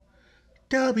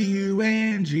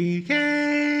WNGK.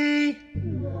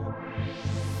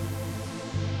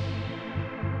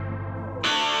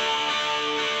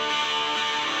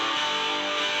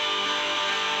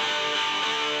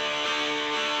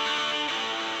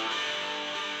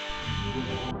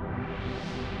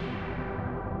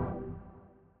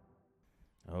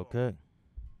 Okay.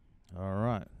 All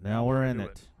right. Now we're in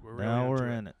it. Now we're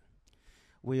in it.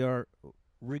 We are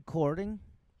recording.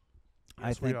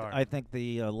 Yes, we are. I think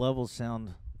the levels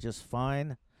sound just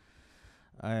fine.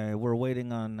 We're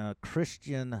waiting on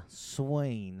Christian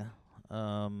Swain,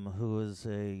 who is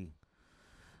a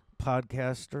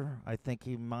podcaster. I think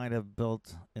he might have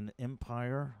built an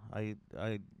empire. I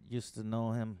used to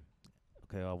know him.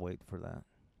 Okay, I'll wait for that.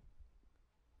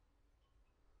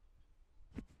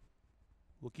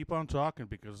 We'll keep on talking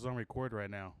because it's on record right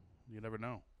now. You never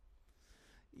know.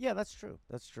 Yeah, that's true.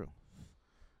 That's true.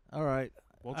 All right.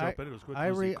 We'll jump in. It was good. I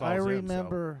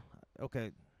remember. In, so. Okay,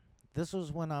 this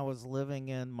was when I was living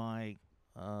in my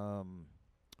my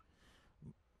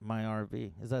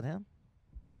RV. Is that him?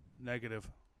 Negative.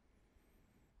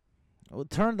 Well,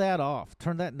 turn that off.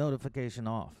 Turn that notification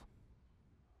off.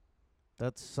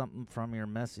 That's something from your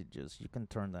messages. You can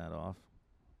turn that off.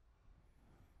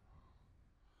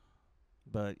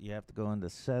 But you have to go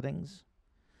into settings.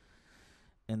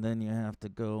 And then you have to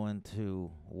go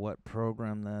into what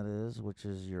program that is, which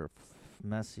is your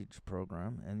message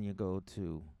program. And you go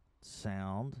to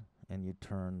sound, and you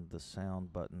turn the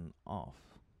sound button off.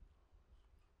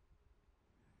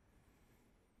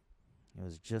 It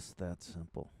was just that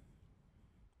simple.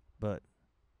 But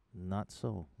not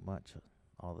so much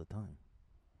all the time.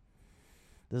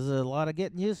 This is a lot of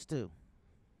getting used to.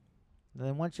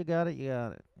 Then once you got it, you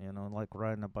got it. You know, like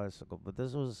riding a bicycle. But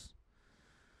this was...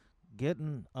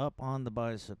 Getting up on the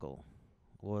bicycle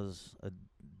was a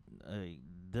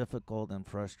difficult and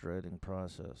frustrating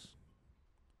process.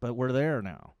 But we're there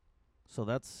now. So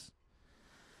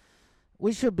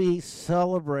we should be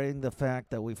celebrating the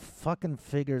fact that we fucking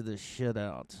figured this shit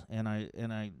out. And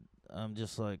I'm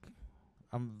just like,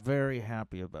 I'm very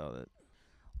happy about it.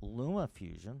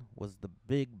 LumaFusion was the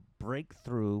big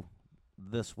breakthrough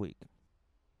this week.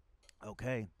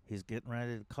 Okay, he's getting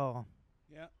ready to call.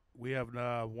 Yeah. We have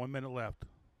 1 minute left.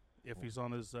 If he's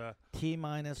on his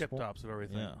T-minus tip tops of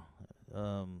everything. Yeah.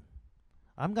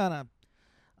 I'm gonna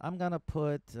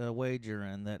put a wager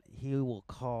in that he will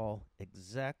call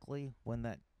exactly when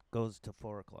that goes to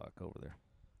 4:00 over there.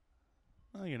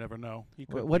 Well, you never know.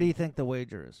 What do you think the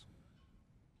wager is?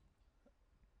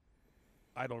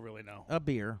 I don't really know. A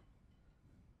beer.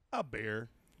 A beer.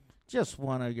 Just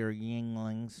one of your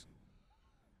Yinglings.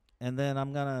 And then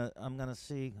I'm gonna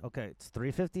see. Okay, it's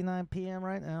 3:59 p.m.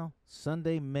 right now,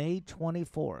 Sunday, May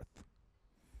 24th.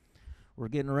 We're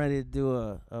getting ready to do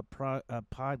a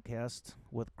podcast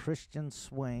with Christian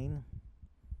Swain.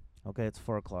 Okay, it's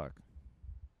 4:00.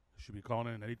 Should be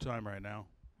calling in any time right now.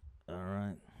 All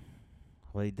right.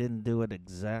 Well, he didn't do it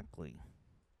exactly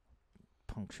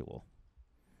punctual.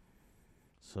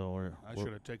 So I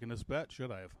should have taken this bet.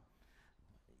 Should I have?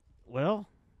 Well.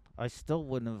 I still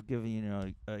wouldn't have given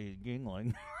you a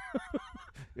Yingling.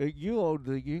 You owed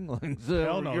the Yinglings.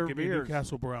 Hell no, your give beers. me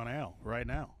Newcastle Brown Ale right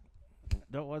now.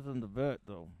 That wasn't the bet,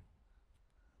 though.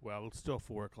 Well, it's still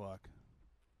 4:00.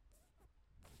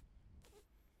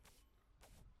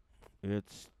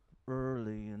 It's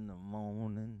early in the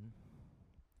morning.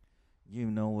 You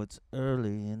know it's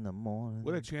early in the morning.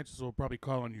 What are the chances he'll probably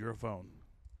call on your phone?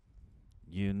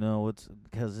 You know it's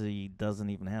because he doesn't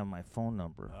even have my phone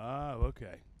number. Ah,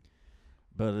 okay.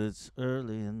 But it's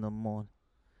early in the morning.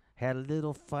 Had a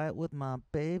little fight with my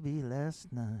baby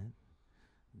last night.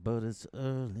 But it's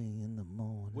early in the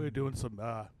morning. We're doing some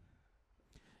and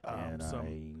I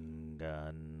ain't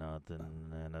got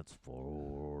nothing, and it's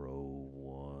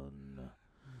 4:01.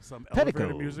 Some Petticoat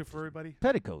elevator music for everybody.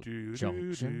 Petticoat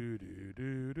Junction.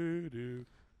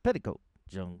 Petticoat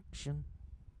Junction.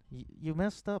 You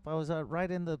messed up. I was right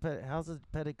in the... How's the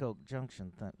Petticoat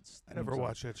Junction? I never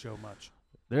watched that show much.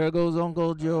 There goes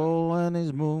Uncle Joe and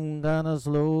his moon kind of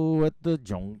slow at the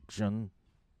junction.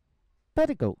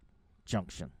 Petticoat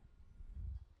Junction.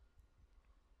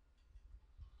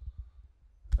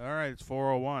 All right, it's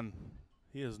 4:01.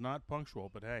 He is not punctual,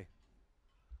 but hey.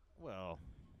 Well,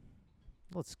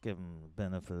 let's give him the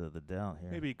benefit of the doubt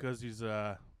here. Maybe because he's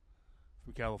from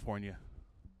California.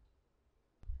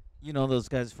 You know those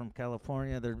guys from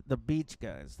California? They're the beach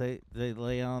guys. They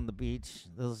lay on the beach.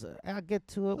 I'll get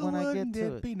to it when I get to it.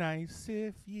 Wouldn't it be nice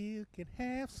if you could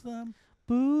have some?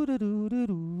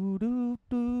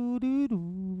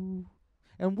 Boo-da-doo-da-doo-doo-doo-doo-doo.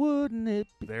 And wouldn't it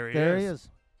be... There he There is. he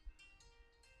is.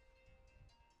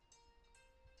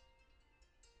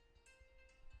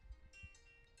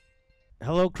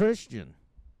 Hello, Christian.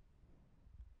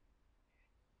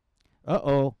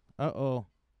 Uh-oh.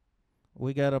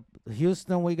 We got a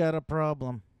Houston, we got a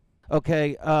problem.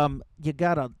 Okay, you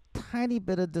got a tiny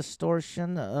bit of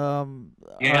distortion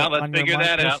Yeah, let's on your figure mic,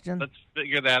 that out. Christian. Let's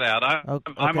figure that out. I'm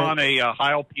Okay. on a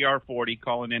Heil PR40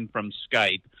 calling in from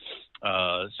Skype.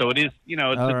 So it is, it's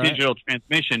All a right. digital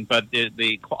transmission, but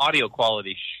the audio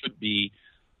quality should be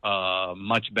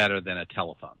much better than a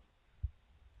telephone.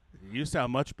 You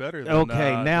sound much better. Than,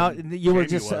 Okay, now than you were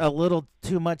Jamie just was. a little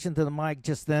too much into the mic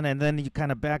just then, and then you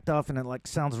kind of backed off, and it like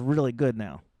sounds really good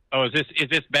now. Oh, is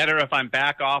this better if I'm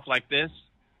back off like this?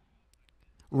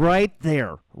 Right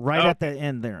there, right Oh. at the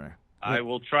end there. I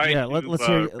will try Yeah, to let's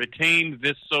hear you. retain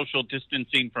this social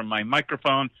distancing from my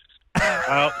microphone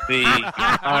throughout the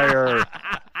entire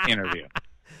interview.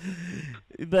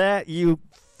 That you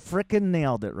frickin'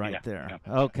 nailed it right Yeah, there.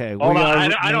 yeah. Okay, Hold we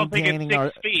on, are I don't think it's maintaining 6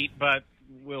 our. feet, but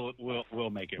we'll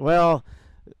make it. Well,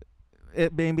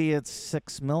 maybe it's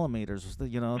 6 millimeters.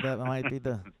 That might be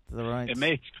the right. It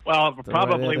may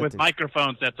probably with attitude.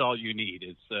 microphones. That's all you need.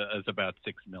 It's about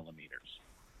 6 millimeters.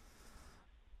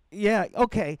 Yeah.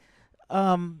 Okay.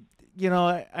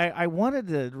 I wanted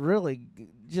to really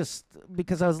just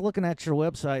because I was looking at your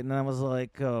website and I was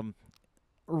like,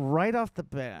 right off the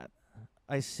bat,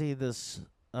 I see this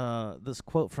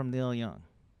quote from Neil Young.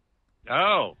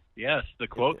 Oh yes, the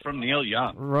quote from Neil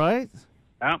Young. Right.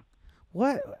 Yeah.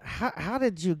 What? How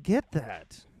did you get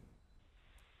that?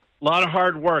 A lot of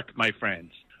hard work, my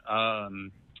friends.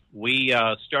 We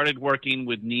started working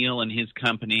with Neil and his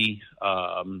company,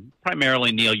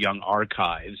 primarily Neil Young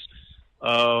Archives,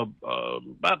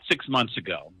 about 6 months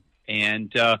ago.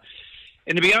 And to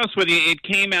be honest with you, it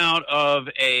came out of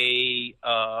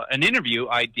an interview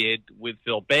I did with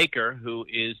Phil Baker, who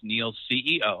is Neil's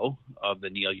CEO of the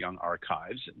Neil Young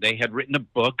Archives. They had written a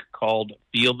book called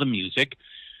Feel the Music,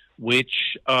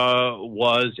 which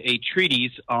was a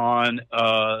treatise on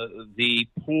the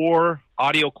poor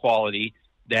audio quality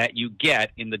that you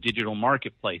get in the digital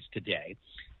marketplace today.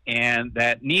 And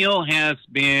that Neil has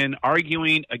been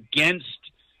arguing against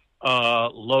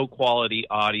low-quality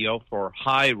audio for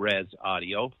high-res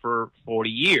audio for 40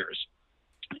 years.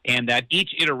 And that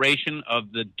each iteration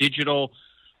of the digital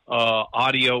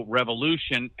audio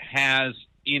revolution has,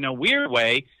 in a weird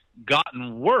way,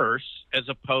 gotten worse as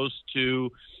opposed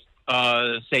to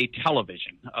say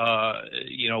television,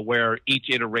 where each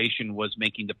iteration was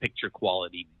making the picture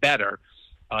quality better.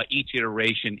 Each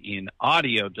iteration in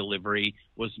audio delivery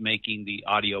was making the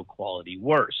audio quality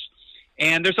worse.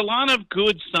 And there's a lot of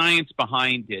good science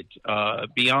behind it,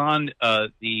 beyond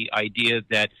the idea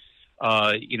that,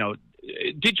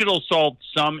 digital solved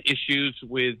some issues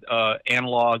with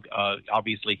analog,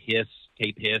 obviously hiss,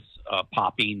 tape hiss,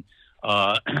 popping,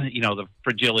 the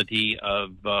fragility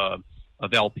of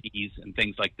LPs and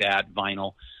things like that,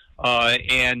 vinyl.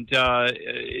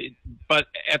 But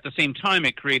at the same time,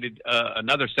 it created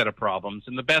another set of problems.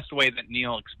 And the best way that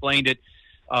Neil explained it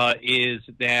is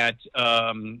that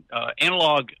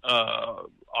analog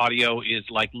audio is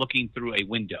like looking through a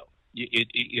window.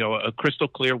 A crystal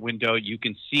clear window. You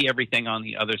can see everything on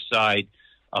the other side.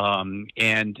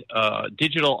 And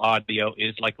digital audio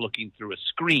is like looking through a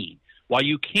screen. While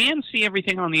you can see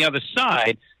everything on the other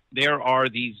side, there are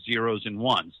these zeros and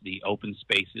ones, the open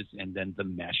spaces, and then the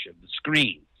mesh of the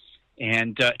screen.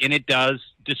 And it does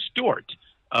distort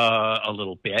a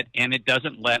little bit, and it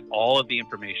doesn't let all of the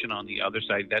information on the other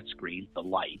side of that screen, the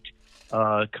light,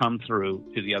 come through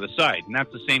to the other side. And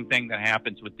that's the same thing that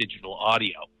happens with digital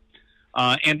audio.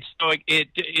 And so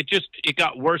it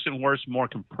got worse and worse, more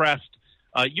compressed.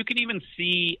 You can even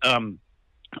see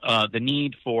the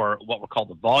need for what were called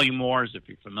the volume wars, if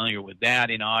you're familiar with that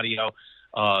in audio.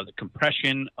 The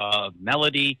compression of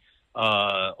melody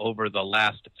over the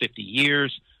last 50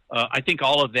 years. I think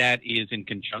all of that is in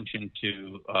conjunction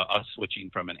to us switching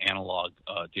from an analog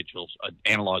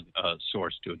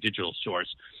source to a digital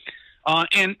source.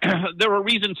 And there were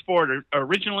reasons for it.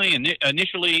 Originally,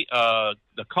 initially,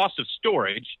 the cost of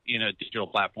storage in a digital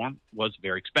platform was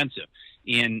very expensive.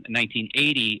 In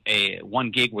 1980,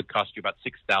 1 gig would cost you about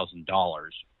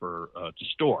 $6,000 to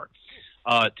store.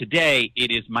 Today,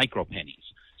 it is micropennies.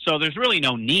 So there's really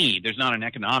no need. There's not an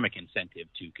economic incentive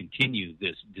to continue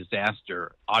this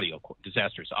disastrous audio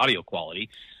quality.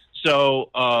 So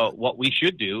what we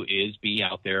should do is be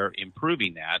out there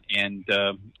improving that, and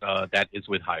that is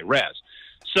with high res.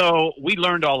 So we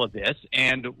learned all of this,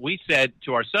 and we said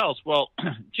to ourselves, well,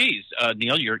 geez,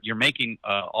 Neil, you're making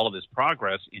all of this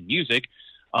progress in music.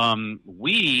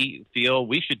 We feel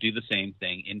we should do the same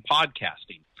thing in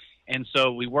podcasting. And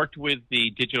so we worked with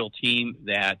the digital team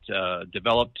that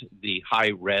developed the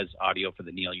high-res audio for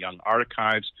the Neil Young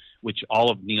archives, which all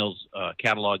of Neil's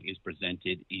catalog is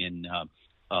presented in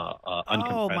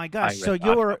uncompressed. Oh my gosh! So high-res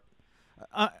you audio.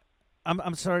 were,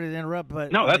 I'm sorry to interrupt,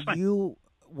 but No, that's fine. you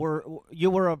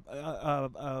were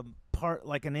a part,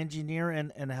 like an engineer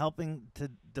in helping to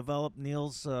develop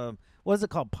Neil's what is it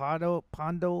called, Pondo.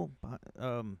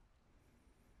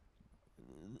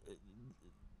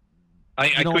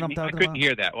 I know what I'm couldn't, talking I couldn't about?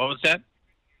 hear that. What was that?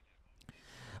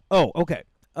 Oh, okay.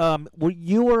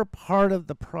 You were part of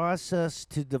the process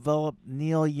to develop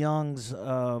Neil Young's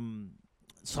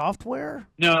software?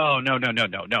 No.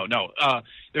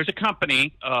 There's a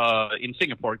company in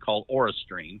Singapore called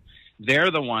AuraStream.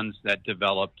 They're the ones that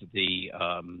developed the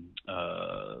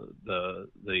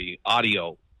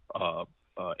audio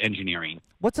engineering.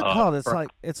 What's it called? for-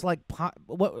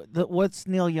 What's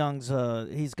Neil Young's?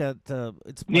 He's got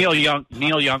it's Neil Young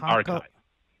Poco- Archive.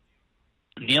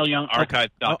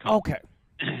 NeilYoungArchive.com. Okay.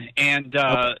 And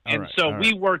All and right, so all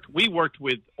right. we worked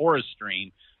with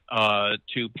AuraStream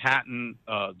to patent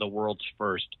the world's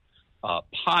first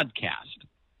podcast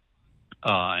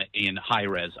in high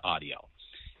res audio.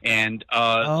 And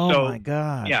Oh so my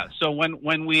God. yeah, so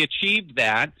when we achieved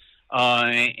that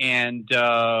and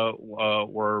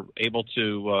were able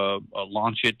to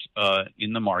launch it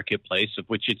in the marketplace, of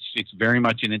which it's very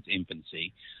much in its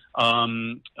infancy.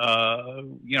 Neil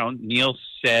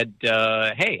said,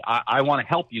 "Hey, I want to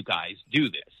help you guys do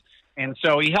this," and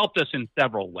so he helped us in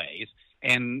several ways.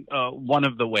 And one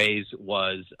of the ways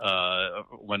was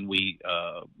when we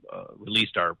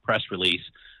released our press release,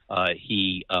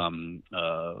 he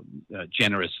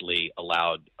generously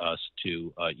allowed us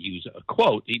to use a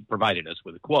quote. He provided us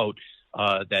with a quote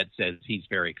that says he's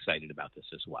very excited about this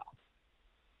as well.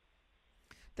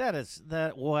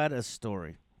 What a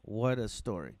story. What a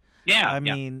story. Yeah, I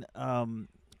mean,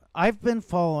 I've been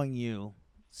following you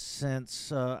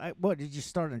since what did you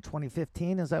start in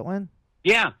 2015? Is that when?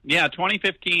 Yeah.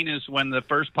 2015 is when the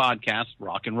first podcast,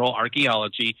 Rock and Roll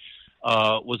Archaeology,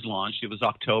 was launched. It was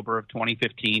October of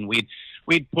 2015. We'd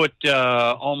put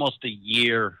almost a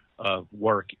year of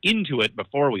work into it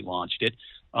before we launched it.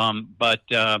 But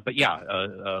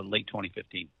late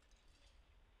 2015.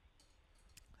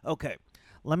 Okay.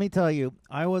 Let me tell you,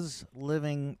 I was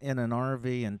living in an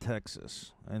RV in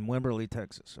Texas, in Wimberley,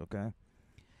 Texas, okay?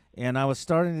 And I was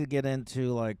starting to get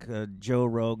into like Joe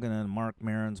Rogan and Mark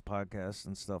Maron's podcast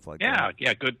and stuff like that.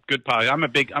 Yeah, good podcast. I'm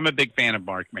a big fan of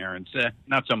Mark Maron's.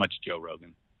 Not so much Joe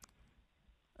Rogan.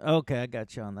 Okay, I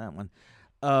got you on that one.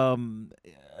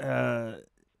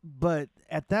 But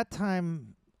at that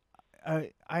time,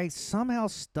 I somehow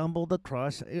stumbled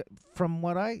across it. From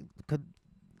what I could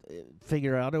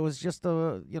figure out, it was just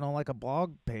like a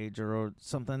blog page or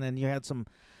something, and you had some.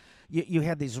 You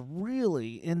had these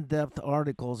really in-depth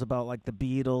articles about like the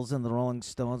Beatles and the Rolling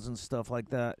Stones and stuff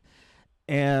like that,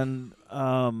 and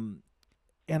I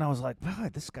was like, wow,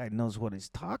 this guy knows what he's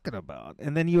talking about.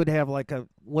 And then you would have like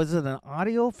was it an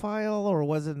audio file or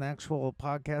was it an actual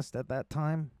podcast at that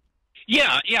time?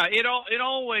 Yeah. It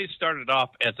always started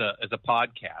off as a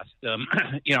podcast.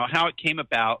 How it came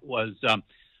about was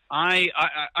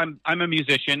I'm a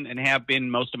musician and have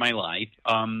been most of my life.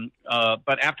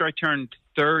 But after I turned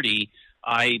 30,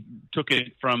 I took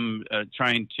it from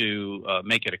trying to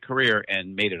make it a career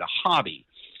and made it a hobby.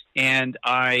 And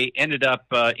I ended up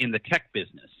in the tech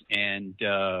business, and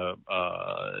I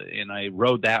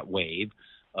rode that wave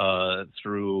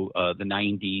through the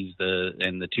 90s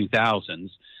and the 2000s.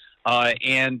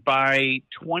 And by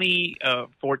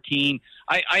 2014,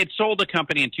 I had sold the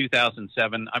company in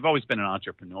 2007. I've always been an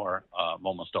entrepreneur. I've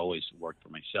almost always worked for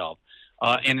myself.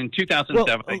 And in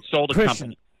 2007, I sold a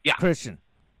company. Yeah. Christian.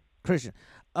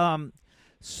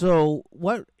 So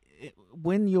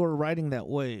when you were riding that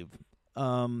wave,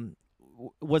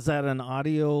 was that an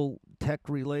audio tech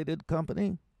related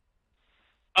company?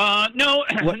 No.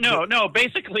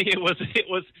 Basically, it was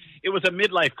a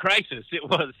midlife crisis. It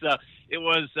was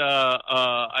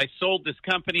I sold this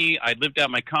company. I lived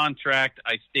out my contract.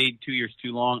 I stayed 2 years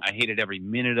too long. I hated every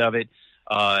minute of it.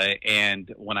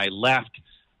 And when I left,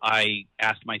 I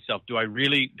asked myself, do I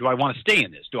want to stay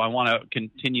in this? Do I want to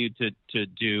continue to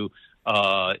do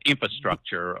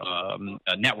infrastructure,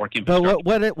 network infrastructure?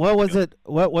 But what was it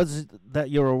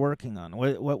that you were working on?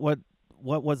 What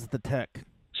was the tech?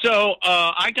 So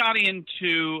I got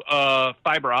into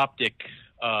fiber optic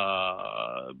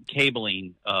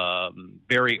cabling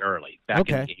very early, back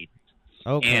in the 80s.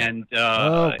 Okay. And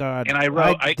oh God! And I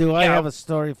wrote. I have a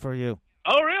story for you.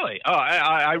 Oh really? Oh,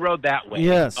 I rode that way.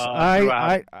 Yes,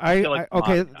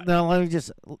 okay. Now let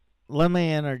let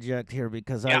me interject here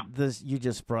because Yeah. you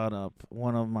just brought up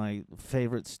one of my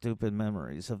favorite stupid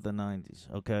memories of the '90s.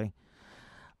 Okay,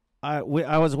 I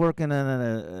was working in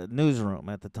a newsroom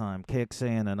at the time,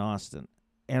 KXAN in Austin,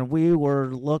 and we were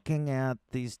looking at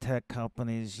these tech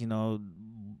companies,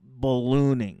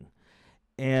 ballooning,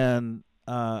 and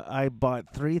I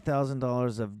bought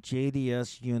 $3,000 of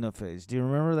JDS Uniphase. Do you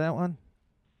remember that one?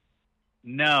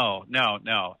 No.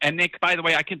 And Nick, by the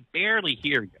way, I can barely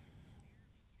hear you.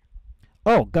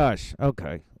 Oh gosh.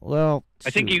 Okay. Well, I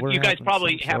think shoot, you guys having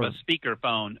probably some have sort a of-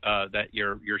 speakerphone that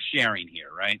you're sharing here,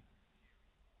 right?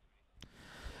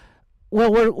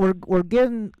 Well, we're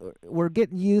getting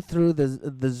you through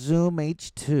the Zoom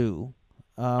H2.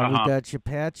 We got you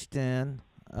patched in,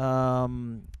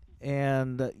 and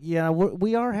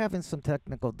we are having some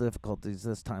technical difficulties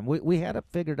this time. We had it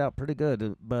figured out pretty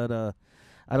good, but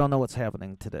I don't know what's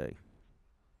happening today.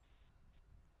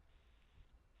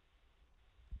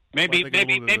 Maybe Well, I think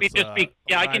a little bit just of be. it's,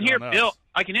 Yeah, I can lag hear on Bill. us.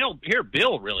 I can hear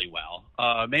Bill really well.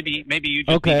 Maybe you just need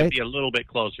Okay. to be a little bit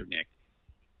closer, Nick.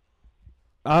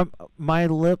 My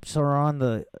lips are on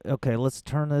the. Okay, let's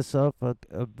turn this up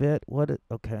a bit.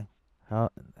 Okay,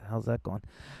 how's that going?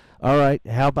 All right,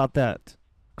 how about that,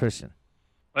 Christian?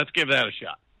 Let's give that a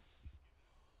shot.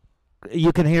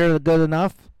 You can hear it good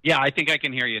enough? Yeah, I think I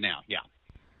can hear you now. Yeah.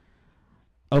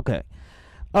 Okay.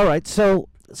 All right. So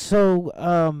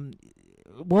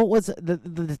what was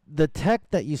the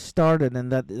tech that you started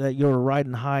and that you were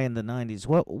riding high in the '90s?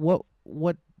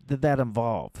 What did that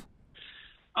involve?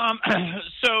 I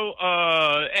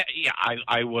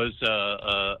was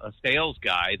a sales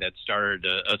guy that started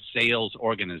a sales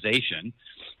organization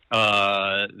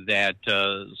that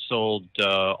sold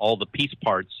all the piece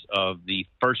parts of the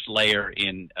first layer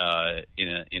in a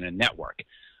network.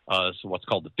 So what's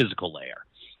called the physical layer.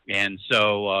 And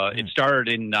so it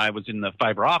started I was in the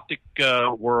fiber optic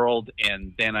world,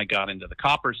 and then I got into the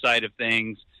copper side of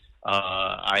things.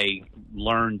 I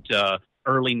learned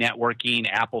early networking,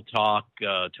 Apple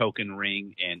Token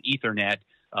Ring, and Ethernet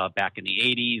back in the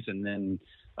 80s. And then,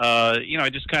 I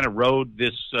just kind of rode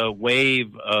this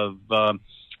wave of,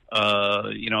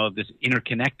 this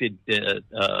interconnected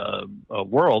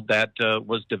world that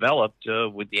was developed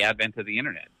with the advent of the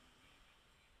Internet.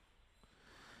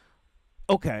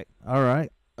 Okay. All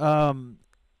right. And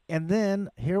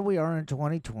then here we are in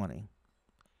 2020.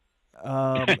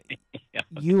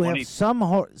 You have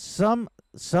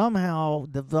somehow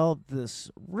developed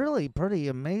this really pretty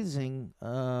amazing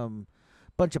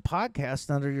bunch of podcasts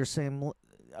under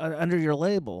your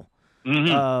label.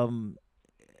 Mm-hmm.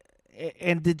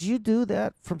 And did you do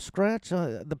that from scratch,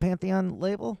 the Pantheon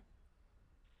label?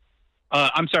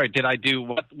 I'm sorry, did I do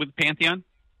what with Pantheon?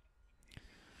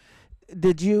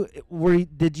 Did you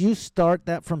start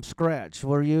that from scratch?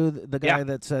 Were you the guy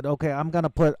that said, "Okay, I'm going to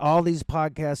put all these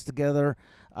podcasts together"?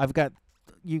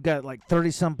 You got like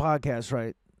 30 some podcasts,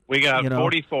 right? We got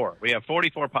 44. We have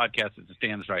 44 podcasts as it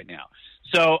stands right now.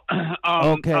 So,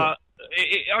 okay.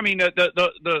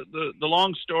 The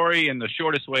long story and the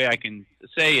shortest way I can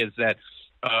say is that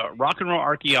Rock and Roll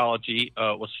Archaeology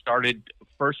was started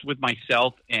first with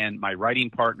myself and my writing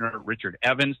partner Richard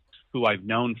Evans, who I've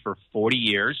known for 40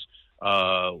 years.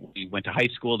 We went to high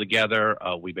school together.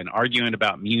 We've been arguing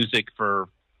about music for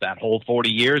that whole 40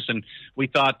 years, and we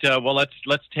thought,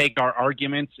 let's take our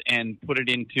arguments and put it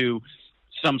into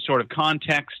some sort of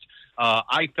context.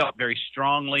 I felt very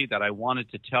strongly that I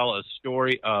wanted to tell a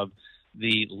story of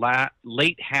the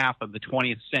late half of the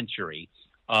 20th century,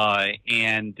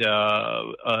 and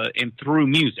through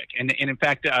music, and in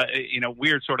fact, in a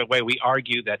weird sort of way, we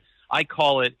argue that. I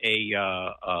call it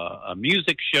a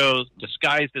music show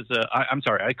disguised as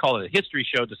I call it a history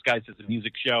show disguised as a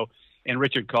music show, and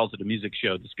Richard calls it a music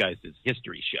show disguised as a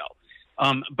history show.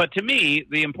 But to me,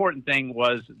 the important thing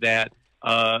was that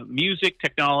music,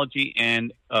 technology,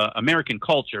 and American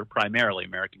culture, primarily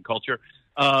American culture,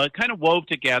 kind of wove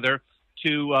together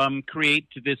to create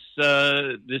this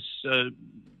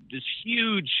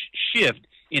huge shift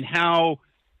in how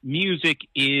music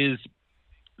is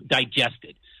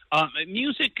digested.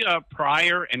 Music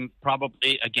prior and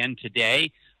probably again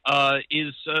today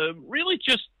is really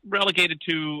just relegated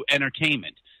to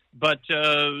entertainment. But,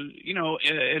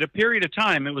 at a period of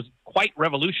time, it was quite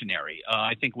revolutionary.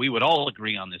 I think we would all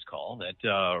agree on this call that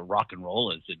rock and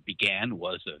roll, as it began,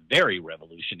 was a very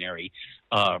revolutionary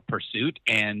pursuit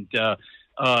and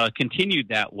continued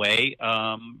that way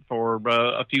for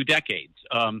a few decades.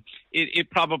 It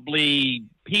probably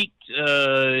peaked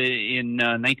in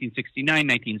 1969,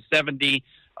 1970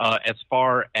 as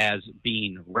far as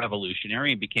being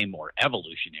revolutionary and became more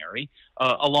evolutionary,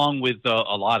 along with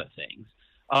a lot of things.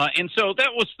 And so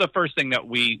that was the first thing that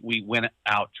we went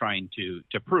out trying to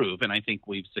prove, and I think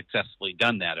we've successfully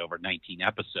done that over 19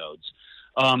 episodes.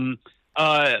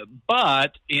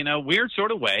 But in a weird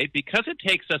sort of way, because it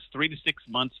takes us 3 to 6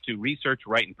 months to research,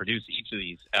 write, and produce each of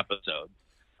these episodes,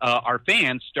 our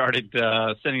fans started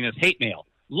sending us hate mail.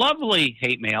 Lovely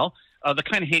hate mail, the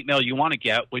kind of hate mail you want to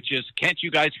get, which is, can't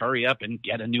you guys hurry up and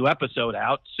get a new episode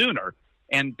out sooner?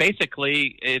 And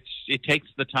basically, it takes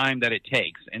the time that it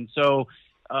takes. And so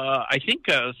I think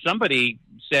somebody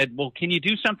said, well, can you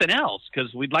do something else?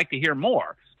 Because we'd like to hear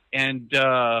more. And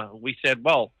we said,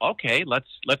 well, okay,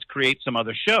 let's create some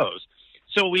other shows.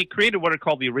 So we created what are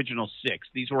called the Original Six.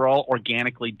 These were all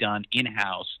organically done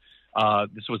in-house.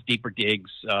 This was Deeper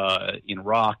Digs in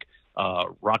rock,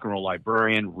 Rock and Roll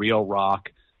Librarian, Real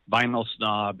Rock, Vinyl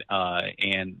Snob,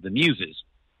 and The Muses.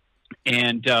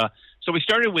 And so we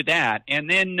started with that. And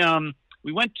then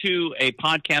we went to a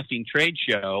podcasting trade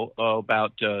show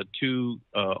about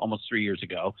almost 3 years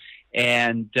ago.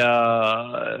 And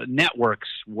networks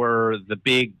were the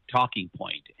big talking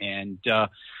point. And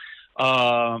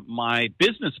my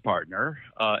business partner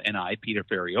and I, Peter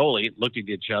Ferrioli, looked at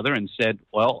each other and said,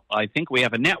 well, I think we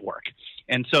have a network.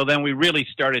 And so then we really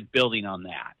started building on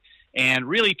that. And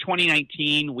really,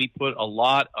 2019, we put a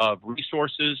lot of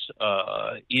resources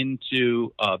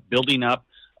into building up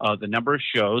the number of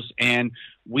shows, and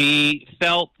we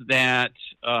felt that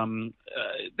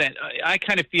that I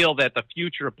kind of feel that the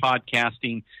future of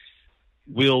podcasting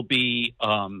will be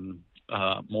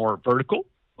more vertical,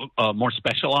 more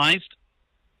specialized,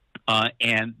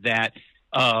 and that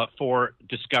for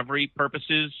discovery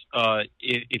purposes,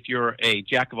 if you're a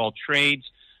jack of all trades,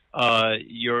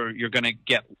 you're going to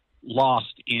get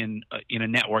lost in a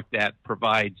network that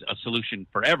provides a solution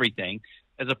for everything,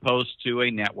 as opposed to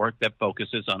a network that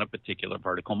focuses on a particular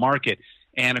vertical market.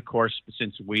 And of course,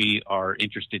 since we are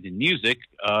interested in music,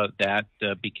 that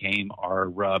became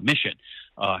our mission.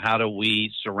 How do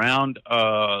we surround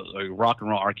rock and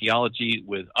roll archaeology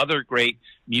with other great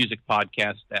music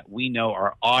podcasts that we know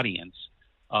our audience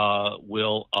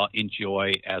will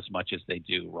enjoy as much as they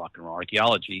do rock and roll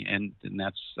archaeology? And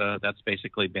that's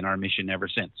basically been our mission ever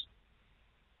since.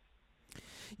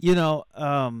 You know,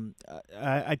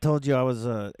 I told you I was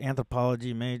an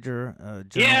anthropology major,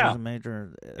 journalism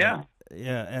major.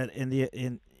 At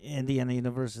Indiana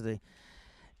University,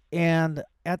 and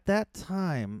at that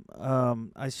time,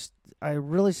 I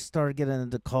really started getting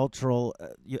into cultural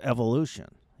evolution.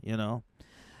 You know,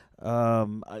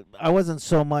 I wasn't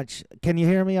so much. Can you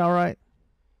hear me? All right.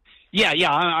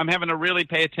 Yeah. I'm having to really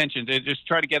pay attention to just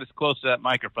try to get as close to that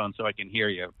microphone so I can hear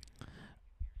you.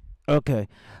 Okay.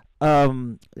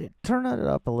 Turn it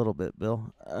up a little bit,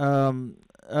 Bill.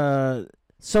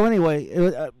 So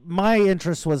anyway, my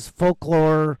interest was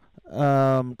folklore,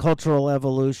 cultural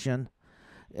evolution,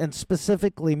 and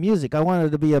specifically music. I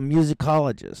wanted to be a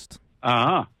musicologist.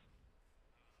 Uh-huh.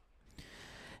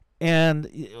 And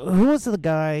who was the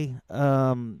guy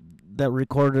that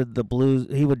recorded the blues?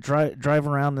 He would drive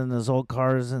around in his old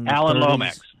cars in the Alan 30s,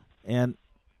 Lomax. and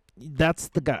that's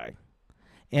the guy.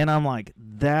 And I'm like,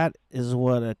 that is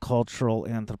what a cultural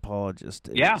anthropologist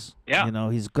is. Yeah. You know,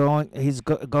 he's going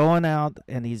out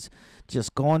and he's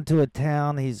just going to a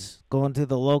town. He's going to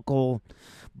the local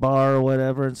bar or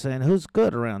whatever and saying, who's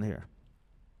good around here?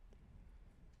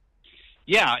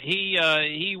 Yeah,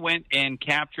 he went and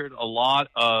captured a lot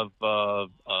of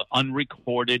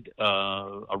unrecorded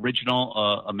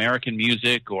original American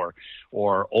music or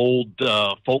old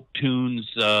folk tunes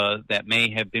that may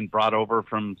have been brought over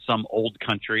from some old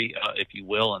country, if you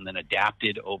will, and then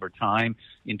adapted over time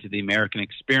into the American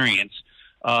experience.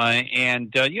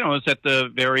 And it was at the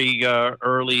very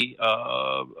early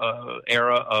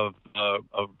era of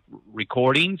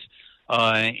recordings.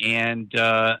 And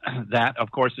that,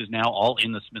 of course, is now all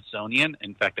in the Smithsonian.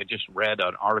 In fact, I just read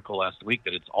an article last week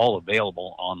that it's all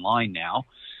available online now,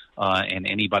 and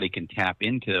anybody can tap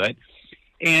into it.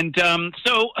 And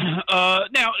so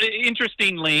now,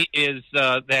 interestingly, is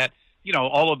that,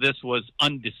 all of this was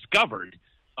undiscovered.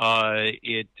 Some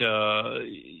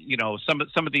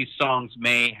of these songs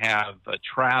may have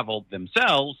traveled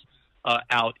themselves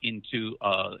out into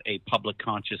a public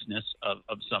consciousness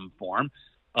of some form.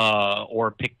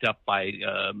 Or picked up by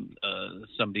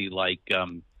somebody like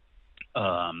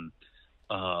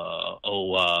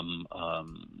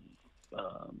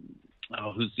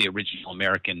who's the original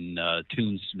American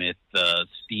tunesmith,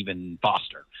 Stephen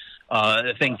Foster,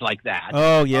 things like that.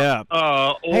 Oh yeah.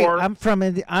 Hey, I'm from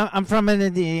Indiana. I'm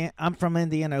from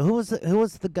Indiana. Who was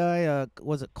the guy?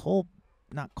 Was it Cole?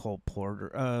 Not Cole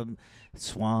Porter.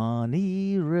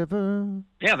 Swanee River.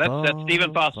 Yeah, that's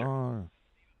Stephen Foster.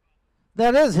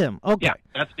 That is him. Okay. Yeah,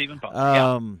 that's Stephen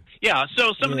Poe. Yeah,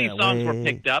 so some of these songs were way-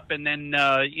 picked up, and then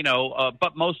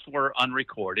but most were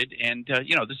unrecorded. And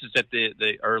this is at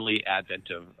the early advent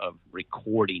of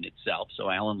recording itself. So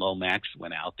Alan Lomax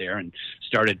went out there and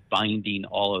started finding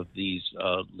all of these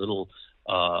little,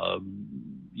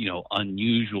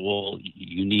 unusual,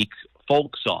 unique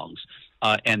folk songs.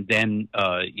 And then,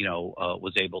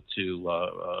 was able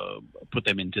to put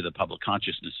them into the public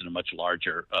consciousness in a much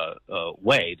larger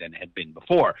way than had been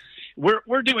before.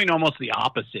 We're doing almost the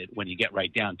opposite when you get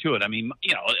right down to it. I mean,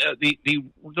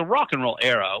 the rock and roll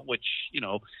era, which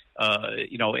and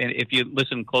if you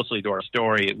listen closely to our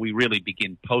story, we really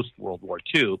begin post World War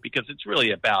II because it's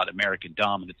really about American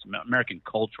dominance, American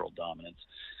cultural dominance.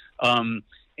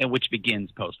 And which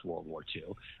begins post World War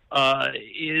II,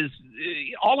 is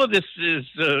all of this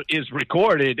is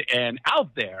recorded and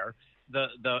out there.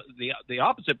 The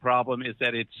opposite problem is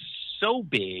that it's so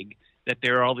big that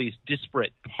there are all these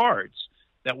disparate parts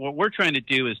that what we're trying to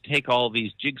do is take all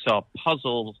these jigsaw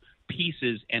puzzle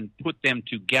pieces and put them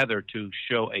together to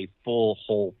show a full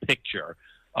whole picture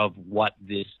of what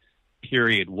this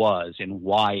period was and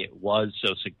why it was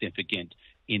so significant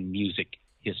in music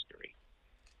history.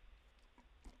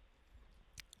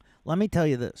 Let me tell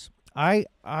you this. I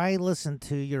listened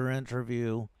to your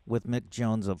interview with Mick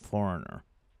Jones of Foreigner.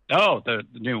 Oh, the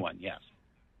new one, yes.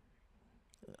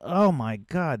 Oh my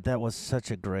God, that was such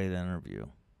a great interview.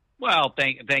 Well,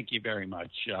 thank you very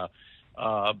much.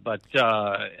 But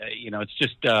it's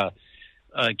just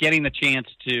getting the chance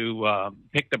to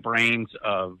pick the brains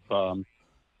of and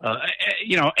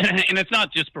it's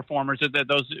not just performers.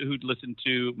 Those who listen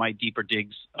to my Deeper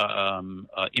Digs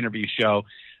interview show.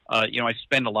 I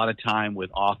spend a lot of time with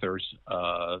authors,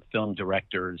 film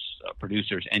directors,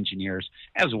 producers, engineers,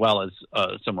 as well as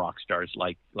some rock stars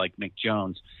like Mick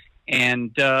Jones.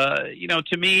 And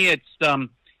to me,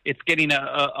 it's getting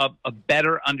a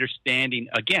better understanding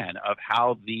again of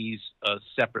how these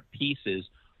separate pieces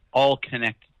all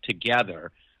connect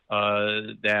together.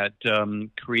 That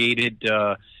created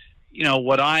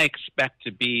what I expect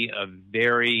to be a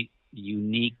very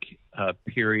unique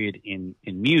period in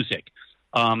music.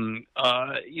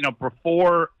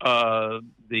 Before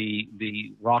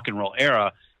the rock and roll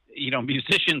era,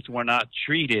 musicians were not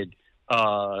treated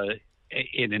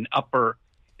in an upper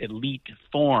elite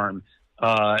form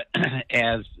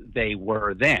as they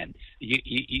were then.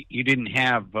 You didn't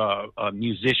have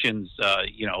musicians,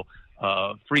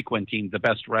 frequenting the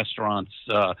best restaurants,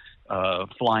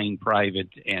 flying private,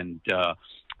 and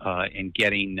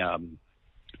getting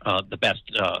the best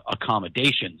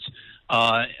accommodations.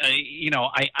 I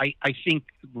think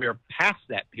we're past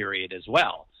that period as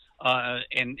well.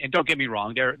 And don't get me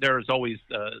wrong, there's always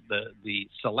the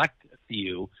select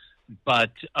few,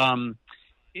 but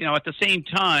at the same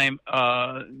time,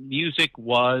 music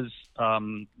was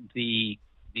the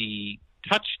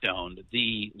touchstone,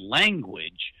 the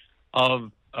language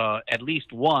of at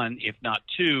least one, if not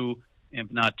two and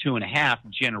a half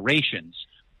generations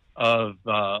of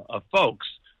folks.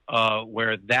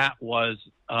 Where that was,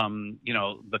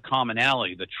 the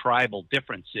commonality, the tribal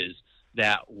differences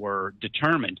that were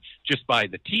determined just by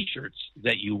the T-shirts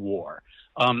that you wore.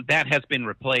 That has been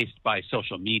replaced by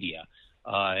social media,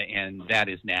 and that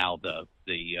is now the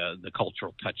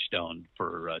cultural touchstone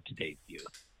for today's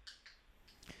youth.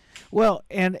 Well,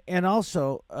 and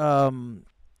also,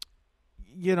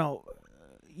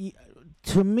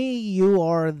 to me, you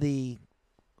are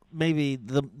maybe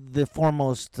the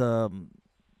foremost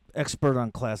expert on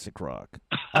classic rock.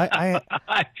 I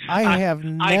have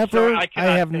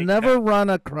never run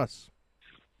across.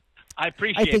 I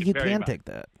appreciate. I think you very can much. take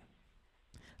that.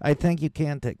 I think you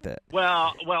can take that.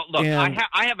 Well, look, And-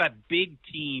 I have a big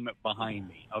team behind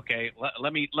me. Okay,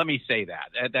 let me say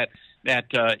that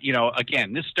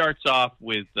again, this starts off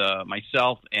with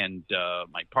myself and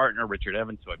my partner Richard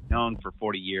Evans, who I've known for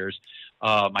 40 years.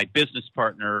 My business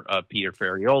partner Peter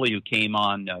Ferrioli, who came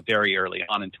on very early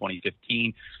on in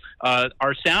 2015.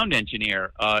 Our sound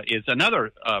engineer is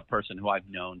another person who I've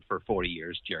known for 40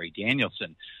 years, Jerry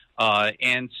Danielson.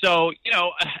 And so,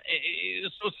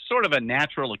 it's sort of a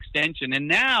natural extension. And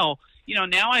now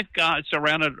I've got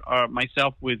surrounded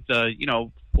myself with,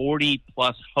 40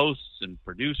 plus hosts and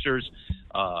producers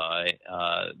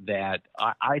that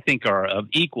I think are of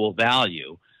equal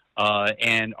value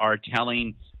and are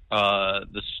telling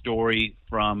the story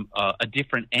from a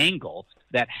different angle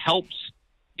that helps,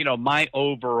 my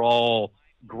overall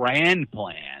grand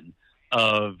plan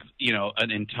of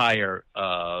an entire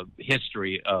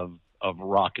history of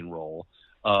rock and roll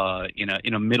in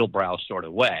a middlebrow sort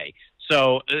of way.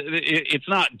 So it's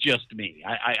not just me.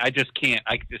 I just can't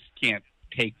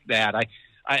take that.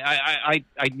 I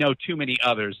know too many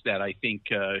others that I think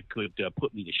could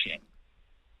put me to shame.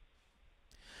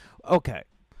 Okay.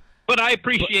 But I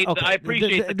appreciate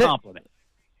the compliment.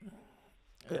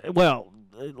 Well,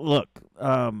 look,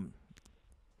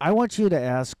 I want you to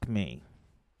ask me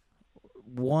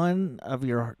one of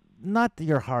your, not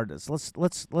your hardest.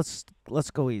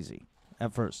 Let's go easy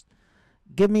at first.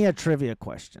 Give me a trivia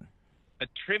question. A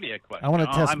trivia question. I want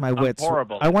to test my wits. I'm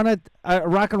horrible. I want to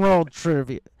rock and roll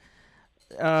trivia.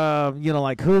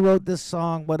 Like who wrote this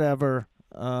song, whatever.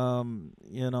 Oh,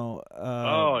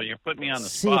 you're putting me on the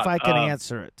see spot. See if I can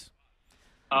answer it.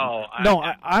 Oh,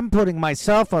 I'm putting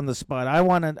myself on the spot. I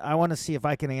want to see if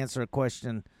I can answer a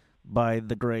question by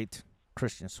the great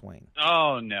Christian Swain.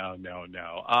 Oh no.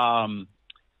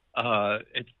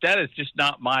 That is just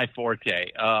not my forte.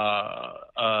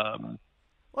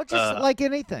 Well, just like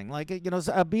anything, like a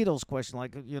Beatles question,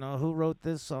 like who wrote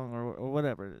this song or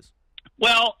whatever it is.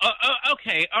 Well,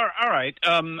 okay, all right.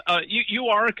 You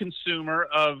are a consumer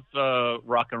of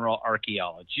rock and roll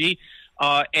archaeology,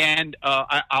 and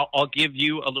I'll give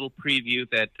you a little preview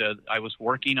that I was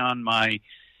working on my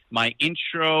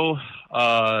intro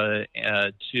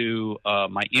to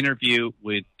my interview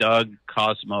with Doug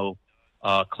Cosmo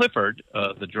Clifford,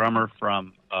 the drummer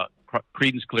from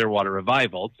Creedence Clearwater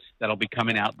Revival. That'll be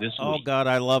coming out this week. Oh God,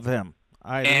 I love him.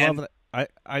 I love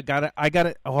it. I got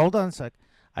it. Hold on a sec.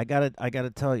 I got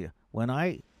to tell you, when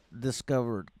I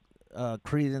discovered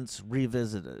Creedence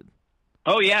Revisited.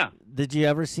 Oh yeah. Did you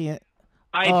ever see it?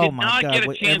 I did not get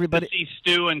a chance to see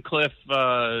Stu and Cliff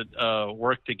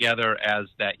work together as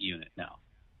that unit. No.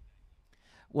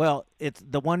 Well, it's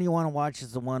the one you want to watch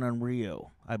is the one on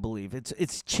Rio, I believe.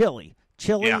 It's Chile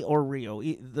yeah. Or Rio.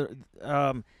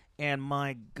 And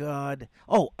my God.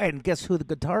 Oh, and guess who the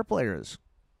guitar player is?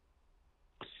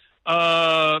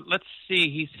 Let's see.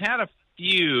 He's had a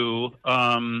few.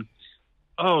 I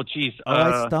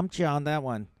stumped you on that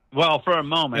one. Well, for a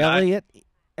moment, Elliot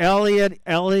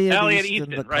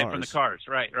Easton, right, from the Cars,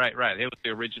 right. It was the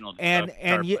original.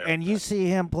 You see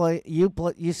him play.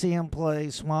 You see him play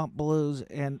Swamp Blues,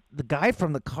 and the guy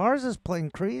from the Cars is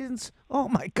playing Creedence. Oh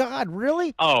my God,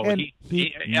 really? Oh, and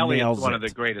Elliot's one of the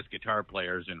greatest guitar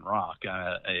players in rock.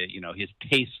 His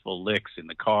tasteful licks in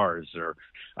the Cars are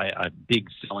a big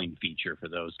selling feature for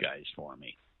those guys for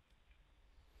me.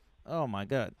 Oh my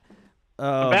God.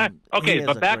 Back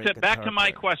to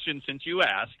my question since you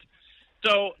asked.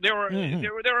 So there were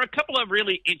a couple of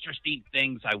really interesting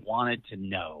things I wanted to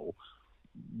know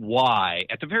why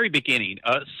at the very beginning,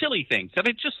 silly things that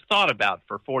I just thought about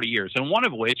for 40 years, and one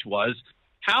of which was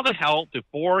how the hell do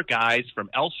four guys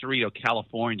from El Cerrito,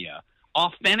 California,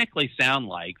 authentically sound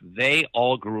like they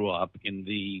all grew up in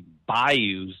the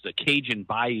bayous, the Cajun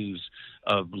bayous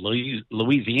of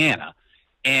Louisiana,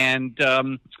 and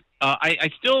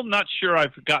I still not sure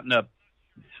I've gotten a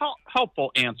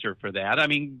helpful answer for that. I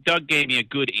mean, Doug gave me a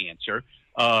good answer,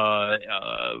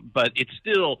 but it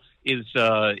still is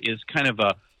kind of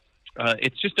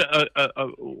it's just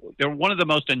they're one of the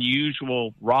most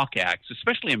unusual rock acts,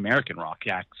 especially American rock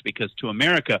acts, because to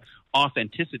America,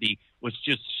 authenticity was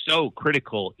just so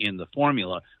critical in the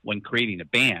formula when creating a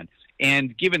band.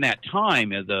 And given that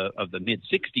time of the mid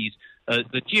 '60s,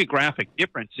 the geographic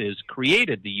differences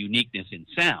created the uniqueness in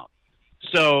sound.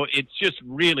 So it's just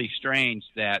really strange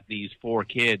that these four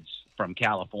kids from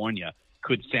California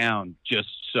could sound just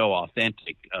so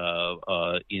authentic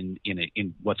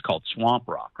in what's called swamp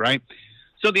rock, right?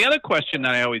 So the other question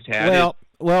that I always had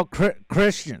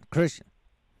Christian,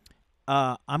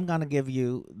 I'm going to give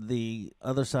you the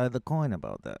other side of the coin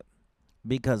about that,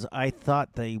 because I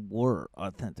thought they were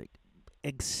authentic,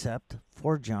 except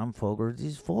for John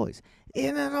Fogerty's voice.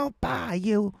 In an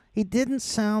bayou, he didn't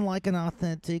sound like an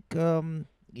authentic, Cajun.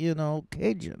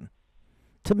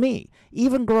 To me,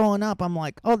 even growing up, I'm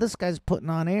like, oh, this guy's putting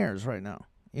on airs right now,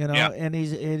 yeah. and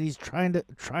he's trying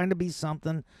to be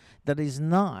something that he's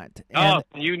not. And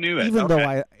you knew it.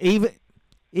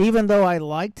 Even though I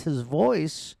liked his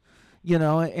voice,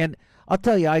 and I'll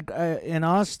tell you, in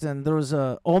Austin there was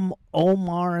a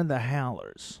Omar and the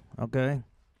Howlers. Okay,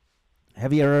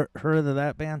 have you ever heard of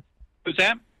that band? Who's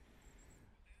that?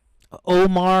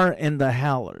 Omar and the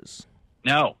Howlers.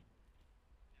 No.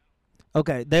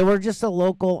 Okay, they were just a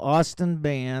local Austin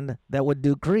band that would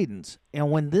do Creedence.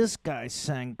 And when this guy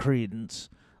sang Creedence,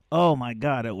 oh my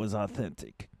God, it was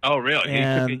authentic. Oh,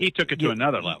 really? He took it to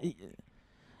another level.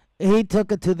 He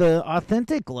took it to the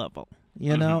authentic level,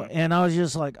 and I was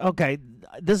just like, okay,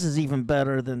 this is even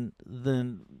better than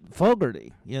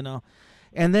Fogerty,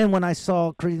 And then when I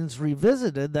saw Creedence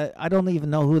Revisited, that I don't even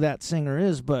know who that singer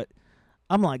is, but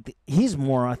I'm like, he's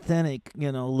more authentic,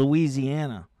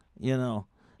 Louisiana,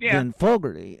 Yeah. than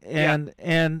Fogerty. And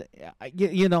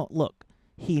you know, look,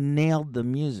 he nailed the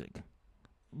music,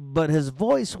 but his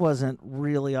voice wasn't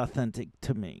really authentic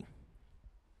to me.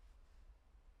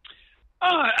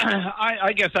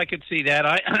 I guess I could see that.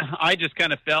 I just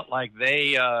kind of felt like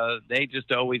they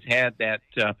just always had that,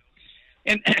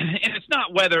 and it's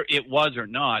not whether it was or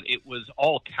not. It was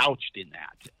all couched in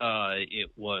that. It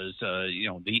was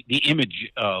the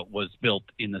image was built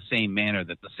in the same manner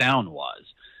that the sound was,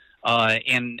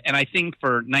 and I think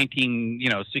for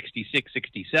 1966,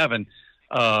 67,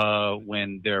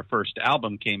 when their first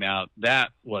album came out,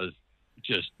 that was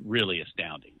just really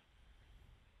astounding.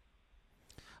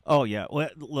 Oh yeah,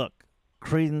 well, look,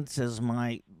 Creedence is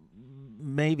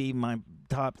maybe my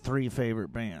top 3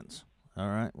 favorite bands. All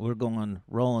right, we're going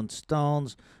Rolling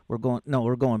Stones. We're going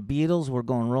Beatles. We're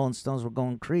going Rolling Stones. We're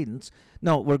going Creedence.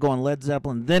 No, we're going Led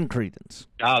Zeppelin, then Creedence.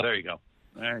 Oh, there you go.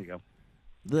 There you go.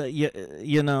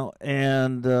 You know,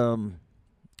 and you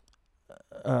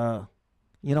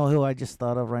know who I just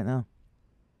thought of right now?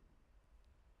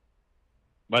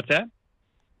 What's that?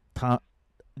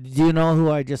 Do you know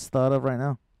who I just thought of right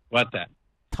now? What's that?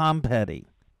 Tom Petty.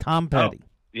 Tom Petty. Oh,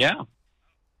 yeah.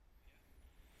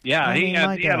 Yeah, he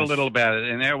had a little bit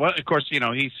in there. Well, of course,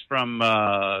 he's from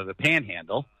the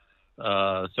Panhandle,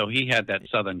 so he had that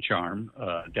Southern charm,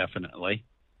 definitely.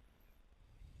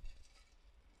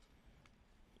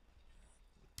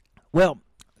 Well,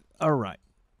 all right.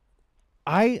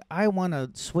 I want to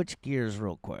switch gears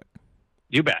real quick.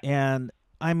 You bet. And,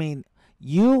 I mean,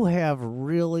 you have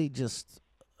really just,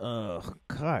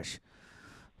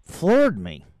 floored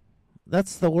me.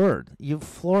 That's the word. You've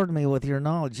floored me with your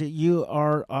knowledge. You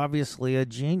are obviously a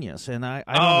genius, and I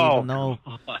don't even know.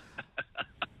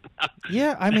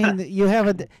 Yeah, I mean, you have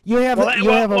a way of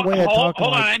talking.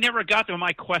 Hold on, I never got to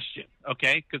my question.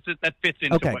 Okay, because that fits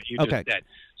into what you just said.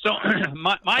 So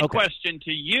my question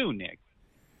to you, Nick,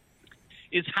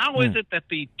 is how is it that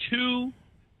the 2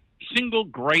 single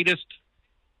greatest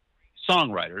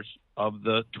songwriters of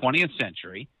the 20th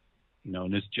century,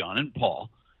 known as John and Paul,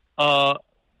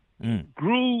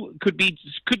 could be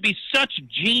such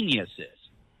geniuses?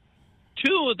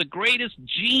 2 of the greatest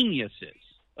geniuses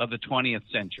of the 20th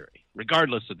century,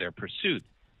 regardless of their pursuit,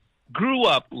 grew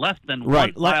up less than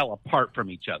 1 mile apart from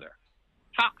each other.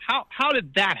 How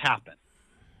did that happen?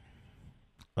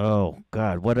 Oh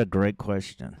God, what a great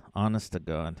question! Honest to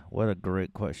God, what a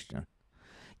great question.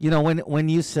 You know, when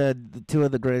you said the 2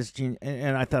 of the greatest genius,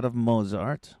 and I thought of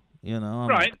Mozart. You know,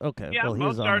 right? Like, okay, yeah, well,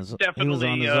 Mozart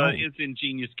definitely is in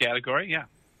genius category. Yeah.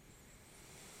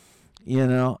 You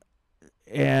know,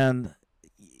 and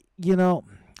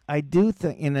I do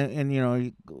think,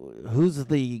 and who's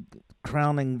the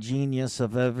crowning genius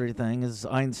of everything is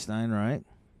Einstein, right?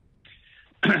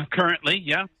 Currently,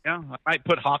 yeah. I might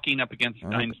put Hawking up against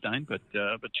Einstein, but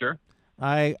sure.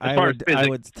 I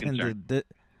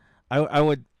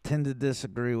would tend to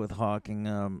disagree with Hawking.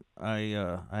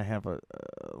 I have a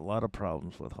lot of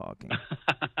problems with Hawking.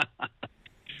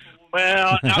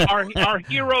 Well, our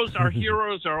heroes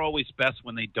are always best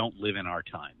when they don't live in our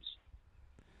times.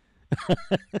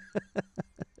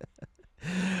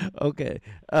 Okay,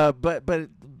 but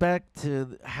back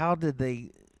to how did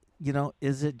they?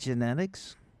 Is it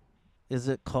genetics? Is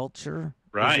it culture?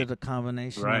 Right. Is it a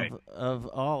combination of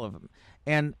all of them?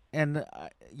 And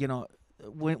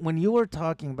when you were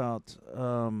talking about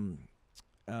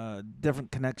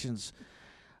different connections,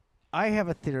 I have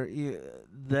a theory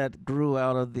that grew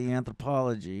out of the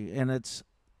anthropology, and it's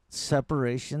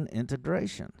separation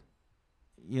integration.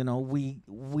 We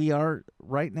are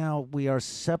right now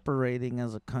separating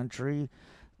as a country,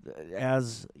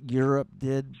 as Europe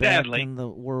did back in the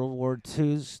World War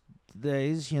II's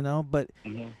days, but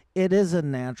it is a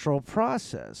natural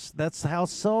process. That's how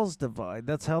cells divide.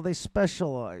 That's how they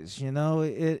specialize.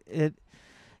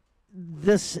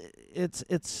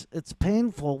 It's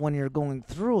painful when you're going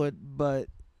through it, but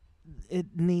it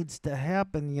needs to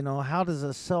happen. How does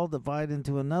a cell divide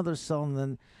into another cell and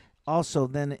then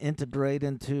also integrate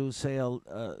into, say, a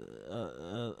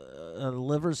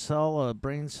liver cell, a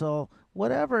brain cell,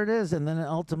 whatever it is, and then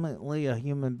ultimately a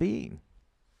human being?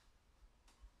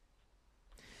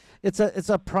 It's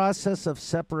a process of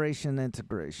separation and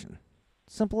integration.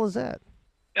 Simple as that.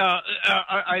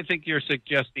 I think you're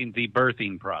suggesting the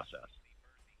birthing process.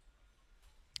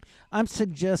 I'm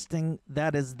suggesting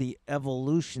that is the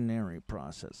evolutionary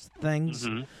process. Things,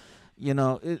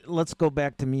 let's go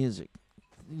back to music.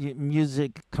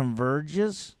 Music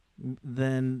converges,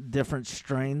 then different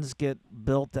strains get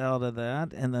built out of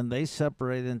that, and then they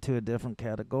separate into a different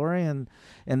category, and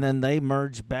then they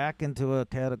merge back into a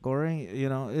category.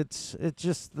 It's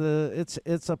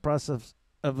a process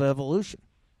of evolution.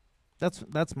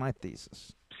 That's my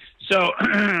thesis. So,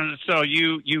 so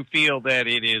you feel that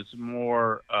it is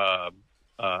more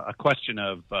a question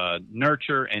of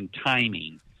nurture and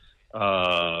timing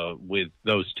with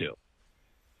those two.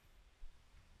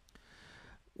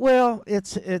 Well,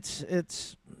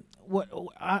 it's what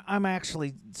I'm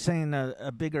actually saying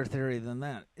a bigger theory than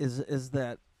that is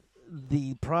that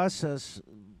the process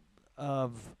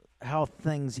of how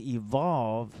things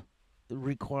evolve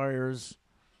requires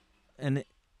a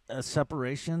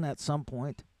separation at some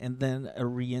point and then a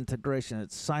reintegration.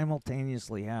 It's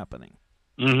simultaneously happening.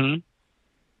 Mm-hmm.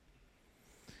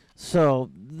 So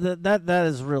that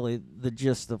is really the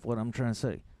gist of what I'm trying to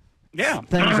say. Yeah.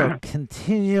 Things are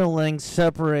continually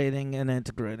separating and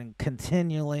integrating,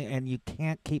 continually, and you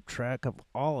can't keep track of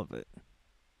all of it.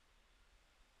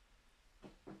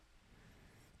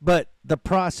 But the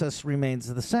process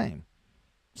remains the same.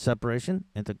 Separation,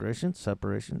 integration,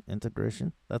 separation,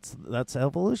 integration. That's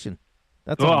evolution.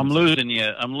 That's all I'm losing you.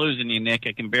 I'm losing you, Nick.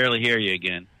 I can barely hear you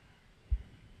again.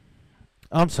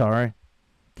 I'm sorry.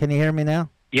 Can you hear me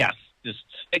now? Yes. Just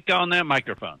stick on that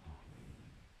microphone.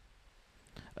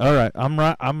 All right.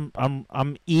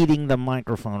 I'm eating the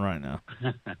microphone right now.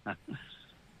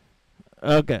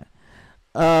 Okay.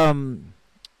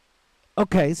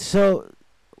 Okay, so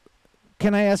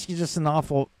can I ask you just an off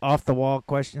the wall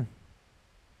question?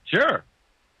 Sure.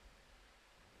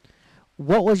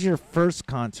 What was your first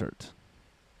concert?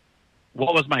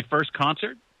 What was my first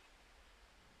concert?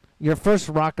 Your first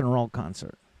rock and roll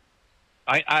concert.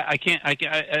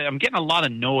 I'm getting a lot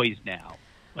of noise now,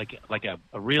 like a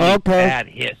really bad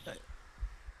hiss.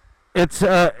 It's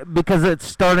because it's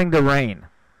starting to rain.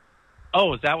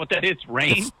 Oh, is that what that is?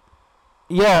 Rain?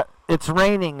 It's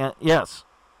raining. Yes.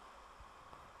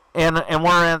 And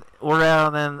we're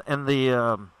out in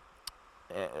the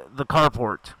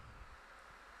carport.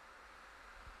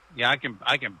 Yeah, I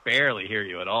can barely hear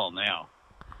you at all now.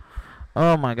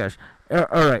 Oh my gosh!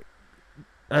 All right,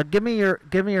 give me your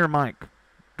mic.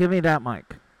 Give me that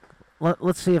mic.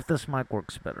 Let's see if this mic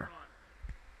works better.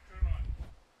 Turn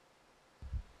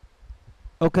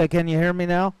on. Okay, can you hear me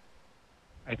now?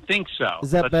 I think so.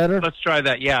 Is that better? Let's try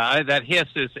that. Yeah, that hiss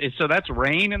is so that's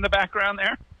rain in the background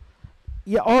there?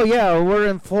 Yeah. Oh, yeah. We're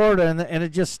in Florida, and it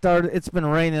just started. It's been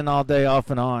raining all day, off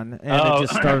and on, and it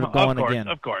just started going again.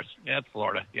 Of course. Yeah, it's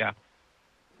Florida. Yeah.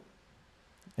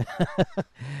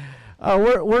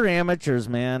 We're amateurs,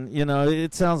 man. You know,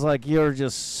 it sounds like you're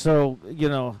just so. You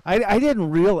know, I didn't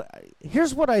realize.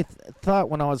 Here's what I thought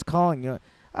when I was calling you.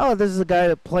 Oh, this is a guy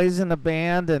that plays in a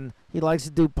band and he likes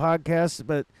to do podcasts,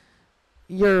 but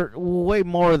you're way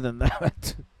more than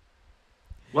that.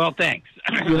 Well, thanks.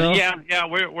 You know? Yeah,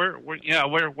 we're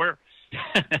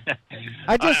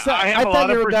I thought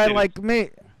you were a guy like me.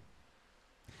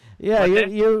 Yeah,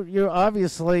 you're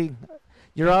obviously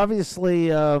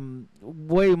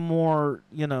way more,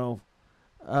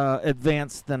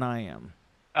 advanced than I am.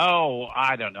 Oh,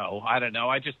 I don't know. I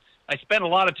spend a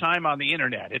lot of time on the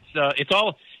internet.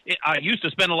 I used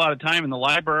to spend a lot of time in the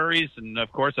libraries, and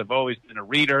of course, I've always been a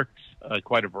reader,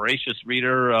 quite a voracious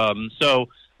reader.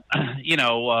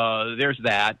 There's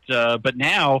that. But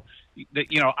now,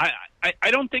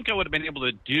 I don't think I would have been able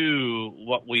to do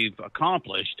what we've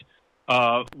accomplished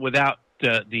without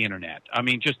the internet. I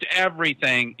mean, just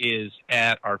everything is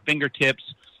at our fingertips.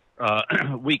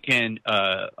 We can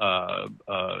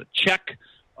check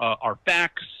our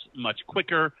facts much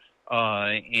quicker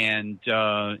and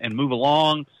move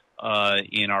along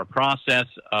in our process.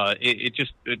 It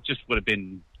just would have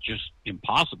been just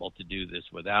impossible to do this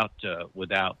without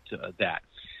that.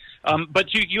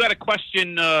 But you had a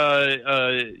question.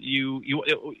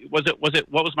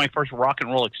 What was my first rock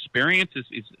and roll experience?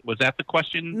 Was that the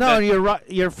question? No,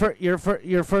 your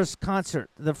first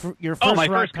concert. Your first my rock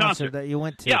first concert that you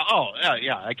went to. Yeah. Oh,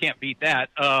 yeah. I can't beat that.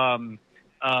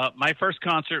 My first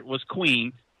concert was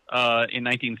Queen in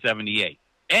 1978,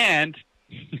 and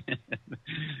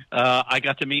I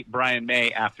got to meet Brian May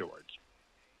afterwards.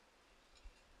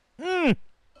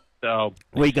 So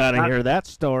we got to hear that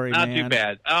story, not man. too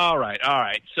bad. All right.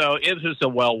 So it is a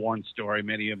well-worn story.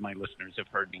 Many of my listeners have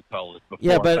heard me tell this before.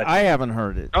 Yeah, but I haven't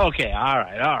heard it. Okay. All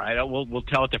right. We'll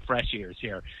tell it to fresh ears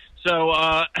here. So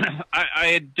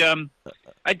I'd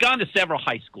gone to several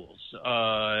high schools.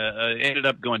 Ended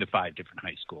up going to 5 different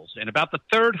high schools. And about the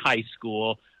third high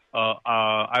school,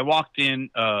 I walked in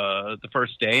the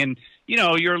first day, and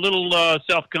you're a little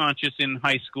self-conscious in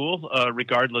high school,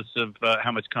 regardless of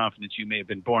how much confidence you may have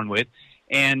been born with.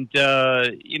 And by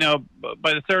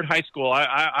the third high school,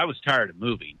 I was tired of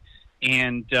moving.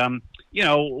 And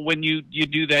when you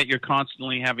do that, you're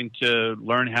constantly having to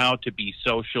learn how to be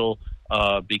social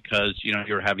because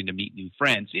you're having to meet new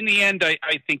friends. In the end,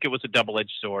 I think it was a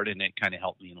double-edged sword, and it kind of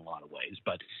helped me in a lot of ways.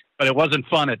 But it wasn't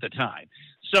fun at the time.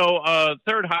 So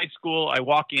third high school, I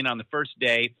walk in on the first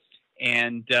day,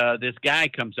 and this guy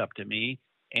comes up to me,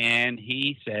 and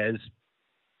he says,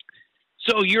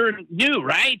 "So you're new,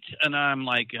 right?" And I'm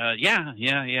like, yeah.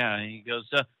 He goes,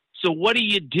 "So what do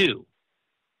you do?"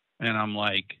 And I'm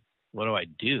like, "What do I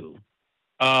do?"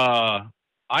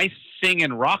 I sing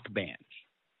in rock bands.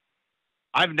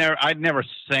 I've never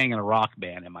sang in a rock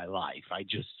band in my life. I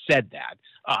just said that.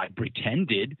 I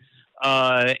pretended,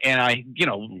 and I,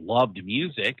 loved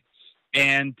music.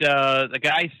 And the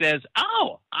guy says,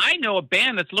 "Oh, I know a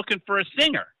band that's looking for a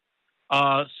singer."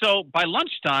 So by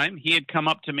lunchtime, he had come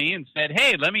up to me and said,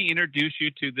 "Hey, let me introduce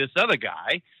you to this other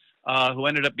guy who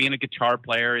ended up being a guitar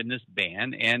player in this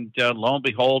band." And lo and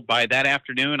behold, by that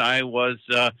afternoon, I was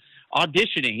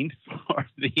auditioning for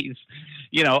these,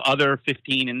 other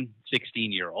 15 and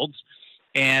 16-year-olds.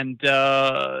 And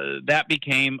that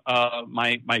became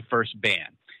my first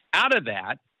band. Out of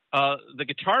that, the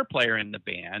guitar player in the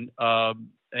band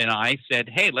and I said,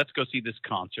 "Hey, let's go see this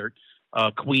concert."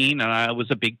 Queen, and I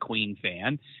was a big Queen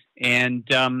fan. And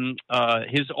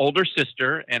his older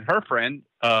sister and her friend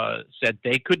said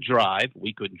they could drive.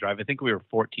 We couldn't drive. I think we were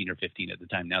 14 or 15 at the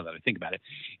time, now that I think about it.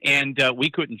 And we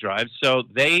couldn't drive. So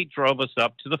they drove us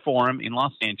up to the Forum in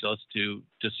Los Angeles to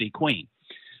see Queen.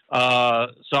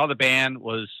 Saw the band,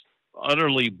 was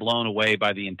utterly blown away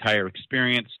by the entire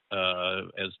experience.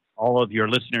 As all of your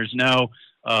listeners know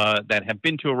that have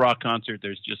been to a rock concert,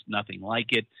 there's just nothing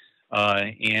like it.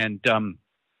 And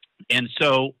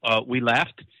so we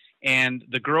left, and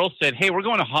the girl said, "Hey, we're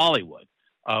going to Hollywood,"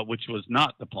 which was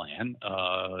not the plan.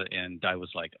 And I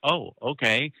was like, "Oh,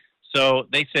 okay." So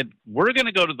they said, "We're going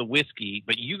to go to the Whiskey,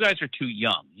 but you guys are too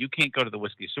young. You can't go to the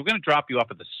Whiskey. So we're going to drop you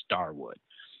off at the Starwood."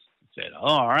 I said, "Oh,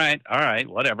 all right,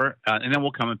 whatever. And then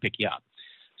we'll come and pick you up."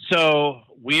 So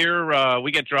we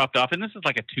get dropped off, and this is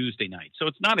like a Tuesday night, so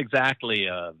it's not exactly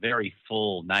a very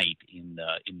full night in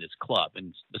this club.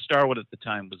 And the Starwood at the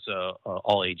time was a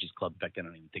all ages club. In fact, I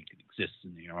don't even think it exists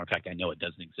anymore. In fact, I know it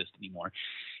doesn't exist anymore.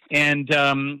 And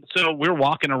so we're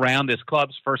walking around this club.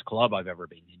 It's the first club I've ever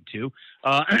been into.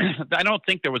 I don't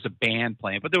think there was a band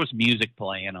playing, but there was music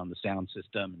playing on the sound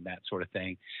system and that sort of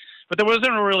thing. But there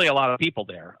wasn't really a lot of people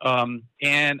there.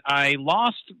 And I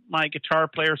lost my guitar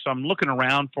player, so I'm looking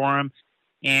around for him.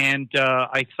 And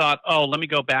I thought, oh, let me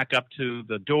go back up to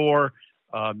the door.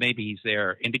 Maybe he's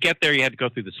there. And to get there, you had to go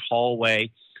through this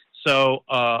hallway. So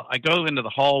I go into the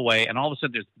hallway, and all of a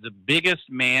sudden, there's the biggest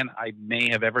man I may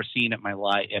have ever seen at my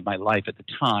life at the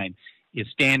time is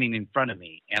standing in front of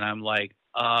me. And I'm like,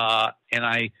 and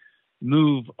I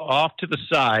move off to the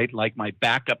side, like my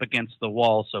back up against the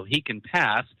wall so he can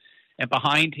pass. And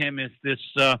behind him is this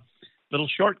little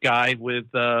short guy with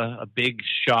a big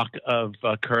shock of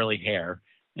curly hair.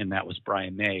 And that was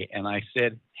Brian May. And I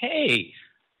said, "Hey,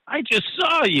 I just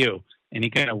saw you." And he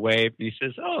kind of waved, and he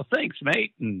says, "Oh, thanks,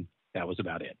 mate." And that was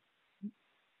about it.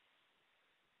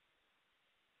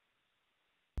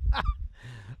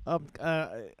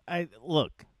 I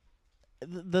look,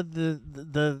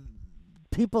 the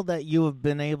people that you have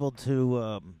been able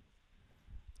to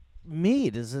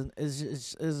meet is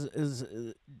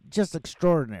just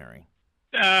extraordinary.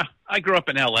 I grew up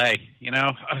in L.A.,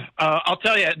 I'll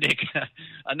tell you, Nick,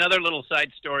 another little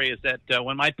side story is that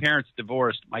when my parents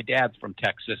divorced, my dad's from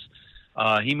Texas.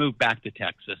 He moved back to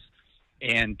Texas,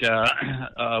 and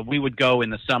we would go in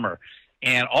the summer.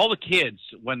 And all the kids,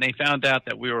 when they found out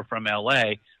that we were from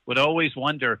L.A., would always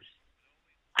wonder,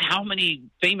 "How many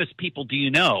famous people do you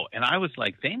know?" And I was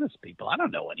like, "Famous people? I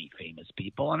don't know any famous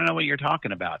people. I don't know what you're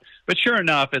talking about." But sure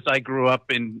enough, as I grew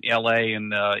up in L.A.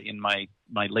 and in my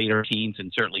later teens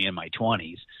and certainly in my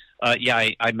 20s,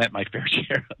 I met my fair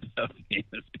share of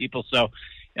famous people. So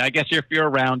I guess if you're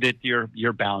around it,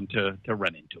 you're bound to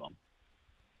run into them.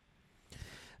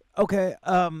 Okay.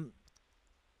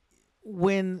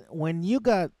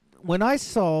 When I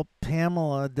saw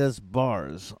Pamela Des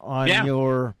Barres on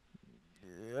your,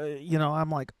 I'm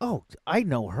like, oh, I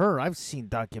know her. I've seen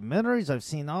documentaries. I've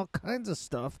seen all kinds of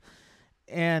stuff.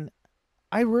 And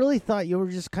I really thought you were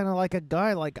just kind of like a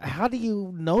guy. Like, how do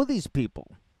you know these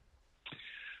people?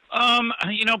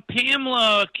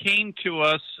 Pamela came to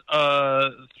us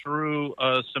through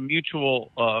some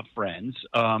mutual friends.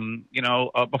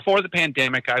 Before the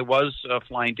pandemic, I was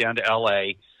flying down to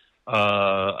L.A.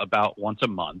 About once a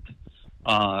month,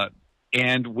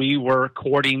 and we were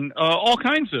courting all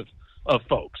kinds of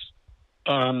folks,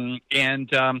 some,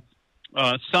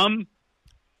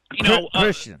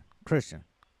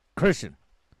 Christian.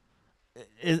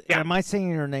 Am I saying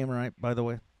your name right, by the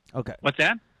way? Okay. What's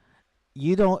that?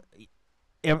 you don't.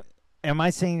 Am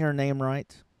I saying your name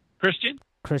right? Christian?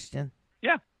 Christian?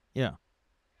 Yeah. Yeah.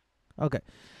 Okay.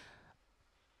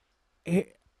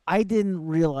 I didn't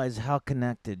realize how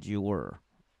connected you were,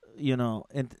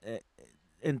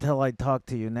 until I talked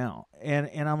to you now.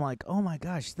 And I'm like, oh my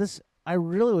gosh, I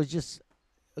really was just,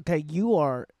 okay, you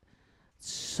are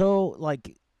so,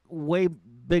 like, way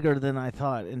bigger than I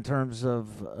thought in terms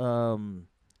of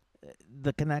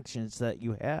the connections that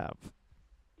you have.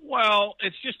 Well,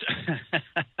 it's just,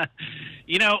 I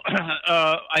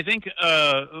think,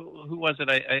 who was it?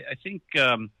 I think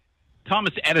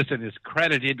Thomas Edison is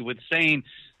credited with saying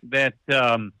that,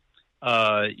 a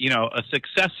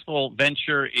successful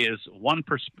venture is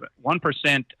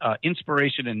 1%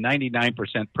 inspiration and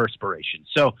 99% perspiration.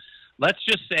 So let's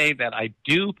just say that I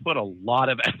do put a lot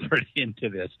of effort into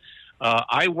this.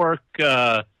 I work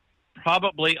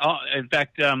probably, in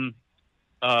fact,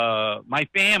 my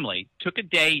family took a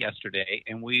day yesterday,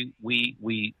 and we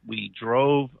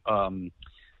drove to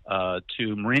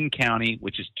Marin County,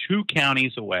 which is 2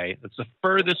 counties away. It's the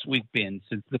furthest we've been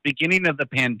since the beginning of the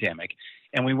pandemic,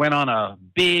 and we went on a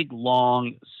big,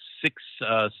 long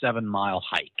 6-7 mile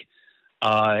hike,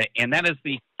 and that is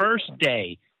the first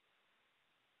day.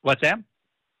 What's that?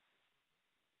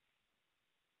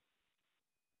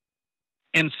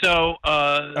 And so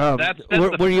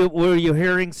were you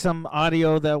hearing some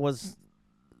audio that was?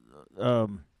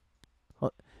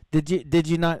 Did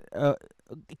you not?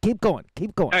 Keep going.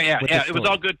 Oh yeah. It was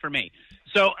all good for me.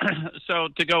 So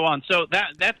to go on. So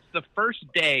that's the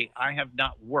first day I have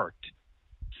not worked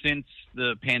since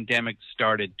the pandemic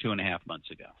started 2.5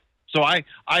 months ago. So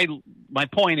my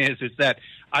point is that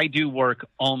I do work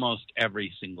almost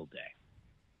every single day.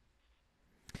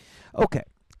 Okay.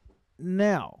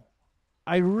 Now,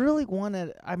 I really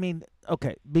wanted,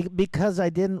 because I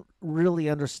didn't really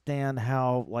understand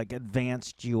how, like,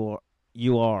 advanced you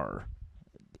are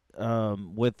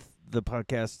with the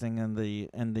podcasting and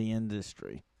the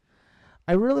industry.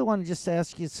 I really want to just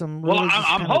ask you some. Really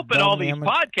I'm hoping all these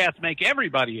podcasts make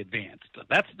everybody advanced.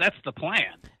 That's the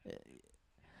plan.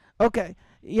 Okay,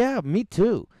 yeah, me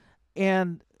too.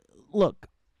 And look,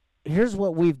 here's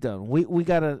what we've done. We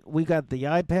got the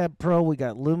iPad Pro. We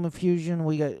got LumaFusion.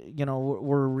 We got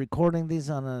we're recording these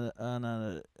on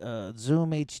a Zoom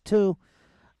H2.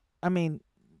 I mean,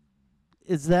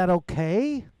 is that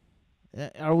okay?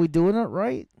 Are we doing it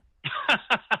right?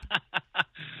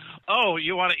 Oh,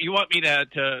 you want me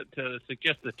to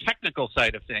suggest the technical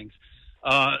side of things?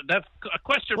 That's a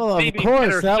question maybe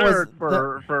better served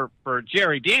for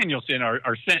Jerry Danielson,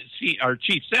 our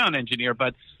chief sound engineer,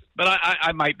 but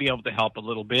I might be able to help a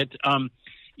little bit. There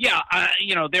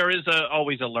is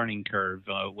always a learning curve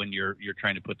when you're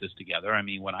trying to put this together. I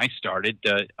mean, when I started,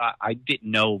 I didn't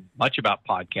know much about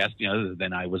podcasting other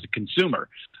than I was a consumer.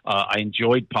 I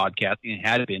enjoyed podcasting and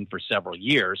had been for several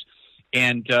years.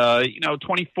 And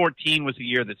 2014 was the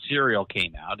year that Serial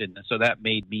came out, and so that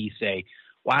made me say,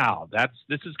 wow,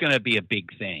 this is going to be a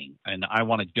big thing, and I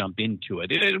want to jump into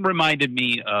it. It reminded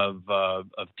me of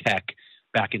tech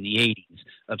back in the 80s,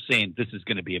 of saying this is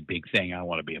going to be a big thing. I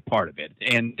want to be a part of it.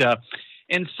 And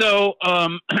so I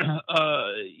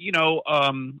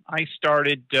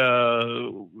started,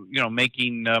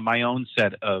 making my own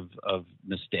set of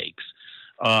mistakes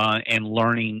and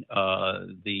learning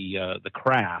the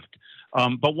craft.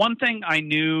 But one thing I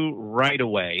knew right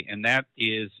away, and that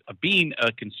is being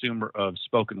a consumer of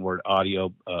spoken word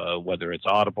audio, whether it's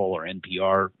Audible or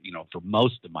NPR, for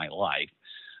most of my life.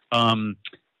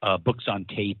 Books on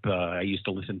tape I used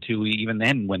to listen to even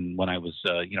then when I was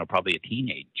probably a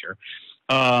teenager.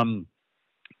 I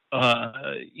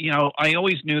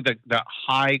always knew that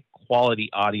high quality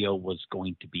audio was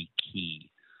going to be key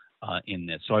in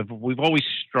this. So we've always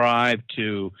strived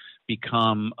to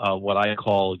become what I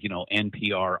call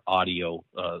NPR audio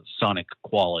sonic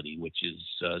quality, which is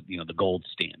the gold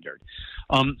standard.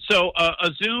 So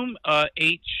a Zoom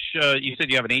H, you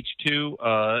said you have an H2.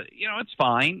 It's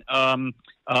fine.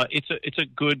 It's a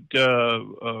good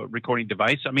recording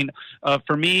device. I mean,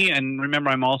 for me, and remember,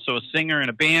 I'm also a singer in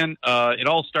a band. It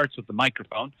all starts with the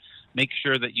microphone. Make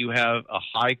sure that you have a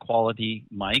high quality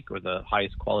mic, or the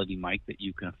highest quality mic that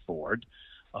you can afford.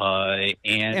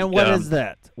 And what is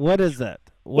that? What is that?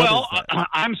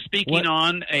 I'm speaking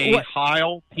on a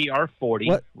Heil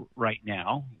PR40 right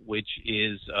now, which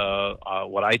is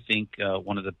what I think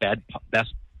one of the best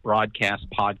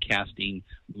podcasting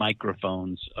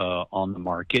microphones on the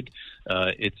market.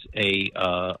 It's a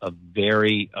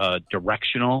very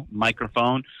directional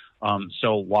microphone.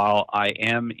 So while I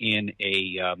am in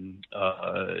a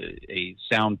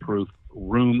soundproof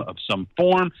room of some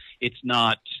form, it's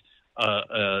not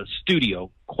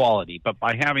studio quality. But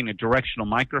by having a directional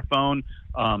microphone,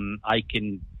 I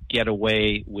can get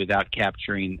away without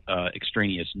capturing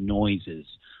extraneous noises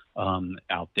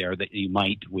out there that you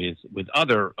might with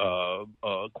other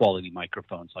quality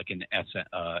microphones, like an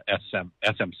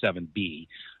SM7B,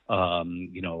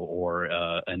 or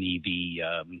an EV,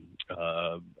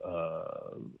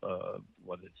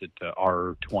 what is it,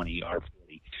 R20,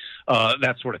 R40,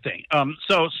 that sort of thing.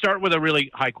 So start with a really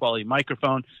high quality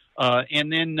microphone.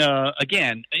 And then,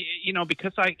 again,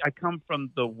 because I come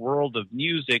from the world of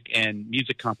music and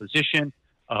music composition,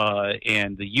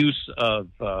 and the use of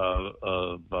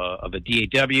a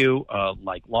DAW,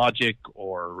 like Logic,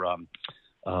 or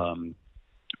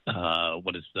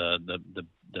what is the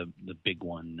big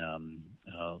one,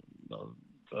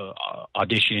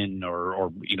 Audition,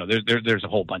 or there's a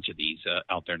whole bunch of these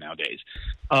out there nowadays.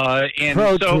 And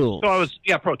Pro Tools. So I was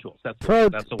Pro Tools. That's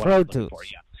the one I was looking for.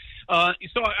 Yeah.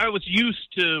 So I was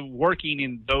used to working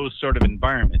in those sort of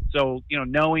environments. So,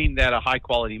 knowing that a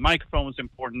high-quality microphone was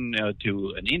important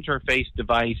to an interface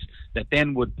device that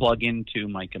then would plug into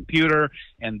my computer,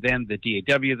 and then the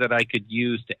DAW that I could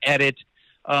use to edit,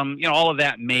 all of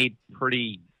that made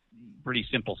pretty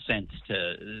simple sense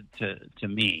to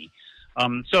me.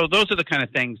 So those are the kind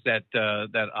of things that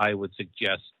I would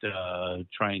suggest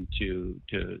trying to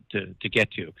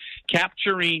get to.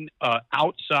 Capturing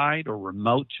outside or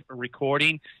remote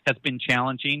recording has been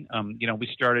challenging. We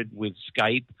started with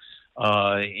Skype,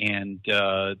 and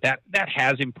that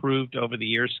has improved over the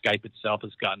years. Skype itself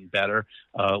has gotten better.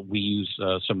 We use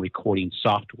some recording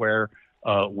software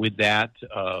with that.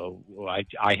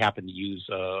 I happen to use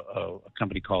a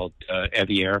company called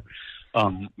Evier.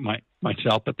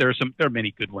 Myself, but there are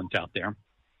many good ones out there.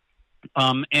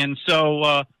 And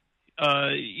so,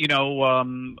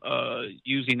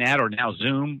 using that, or now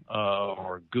Zoom,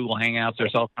 or Google Hangouts,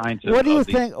 there's all kinds of. What do you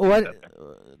think?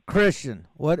 Christian?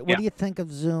 What do you think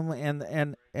of Zoom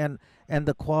and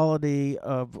the quality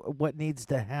of what needs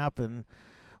to happen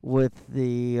with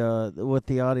the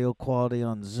audio quality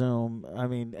on Zoom? I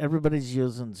mean, everybody's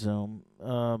using Zoom,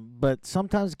 but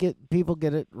sometimes people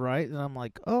get it right, and I'm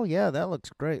like, oh yeah, that looks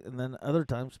great, and then other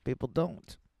times people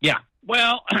don't. Yeah,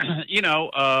 well,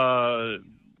 the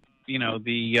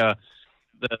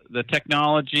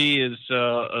technology is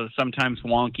sometimes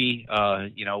wonky.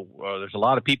 There's a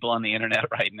lot of people on the internet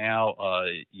right now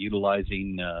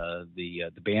utilizing the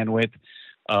bandwidth,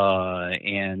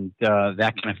 and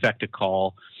that can affect a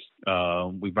call.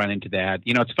 We've run into that.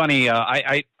 It's funny.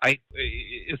 I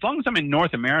as long as I'm in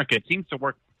North America, it seems to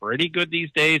work pretty good these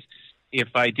days. If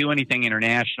I do anything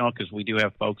international, because we do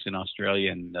have folks in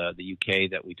Australia and the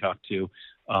UK that we talk to,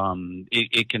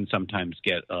 it can sometimes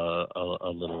get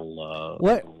a little.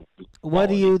 What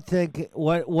do you think?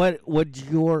 What would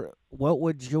your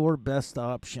best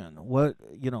option?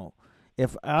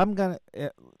 If I'm gonna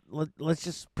let's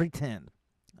just pretend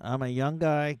I'm a young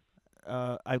guy.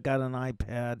 I've got an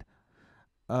iPad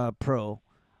Pro.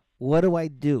 What do I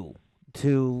do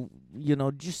to,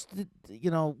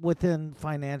 within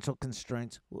financial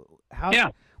constraints?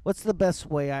 What's the best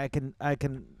way I can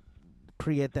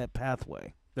create that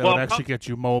pathway? That would actually get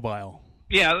you mobile.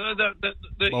 Yeah,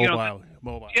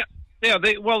 mobile. Yeah.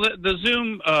 The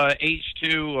Zoom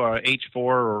H2 or H4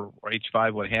 or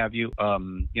H5, what have you.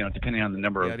 Depending on the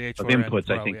number of inputs,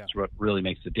 I think is what really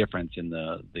makes the difference in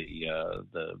the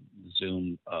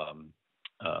Zoom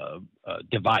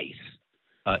device,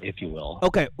 if you will.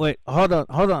 Okay, wait, hold on.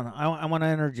 I want to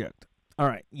interject. All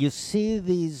right, you see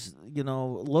these,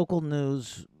 local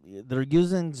news. They're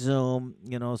using Zoom.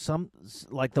 Some,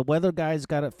 like the weather guy's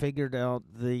got it figured out.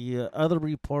 The other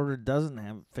reporter doesn't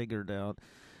have it figured out.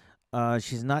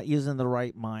 She's not using the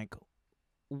right mic.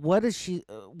 What is she?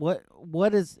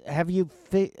 What is? Have you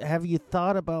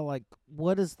thought about, like,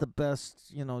 what is the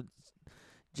best?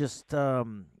 Just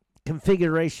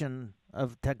configuration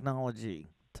of technology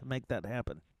to make that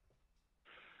happen?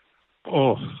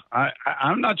 Oh,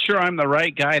 I'm not sure I'm the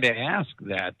right guy to ask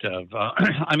that of.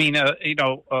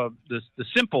 The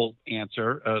simple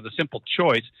answer, the simple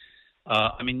choice.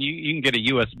 You can get a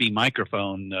USB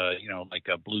microphone, like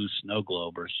a Blue Snow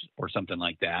Globe or something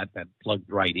like that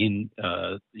plugged right in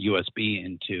USB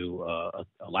into a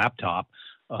laptop,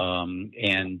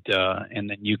 and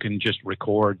then you can just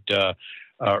record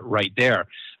right there.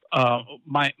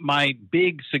 My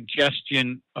big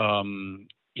suggestion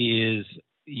is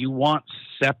you want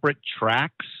separate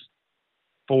tracks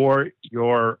for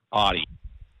your audio.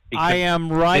 I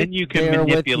am right. Then you can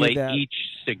manipulate each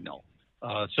signal.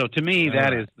 So to me,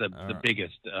 that is the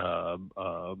biggest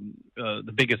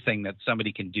thing that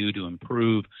somebody can do to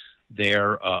improve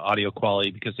their audio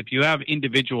quality. Because if you have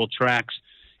individual tracks,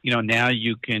 now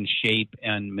you can shape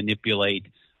and manipulate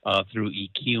through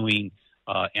EQing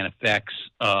and effects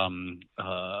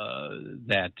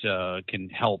that can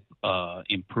help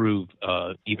improve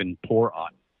even poor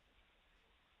audio.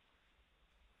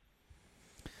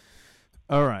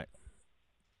 All right.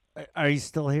 Are you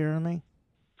still hearing me?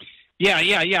 Yeah,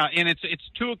 and it's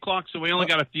 2:00, so we only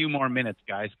got a few more minutes,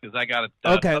 guys, because I got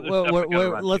to. Okay,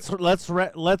 let's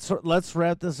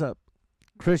wrap this up,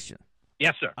 Christian.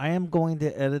 Yes, sir. I am going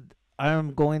to edit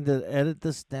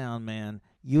this down, man.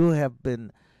 You have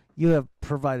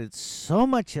provided so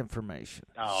much information,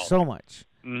 so much,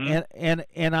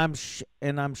 and I'm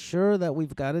sure that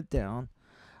we've got it down.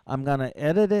 I'm gonna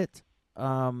edit it.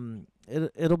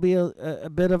 It'll be a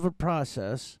bit of a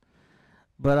process,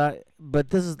 but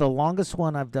this is the longest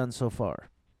one I've done so far.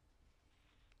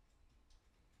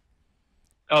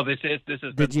 Oh, this is.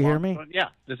 Did you hear me? Yeah,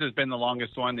 this has been the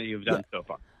longest one that you've done so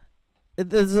far.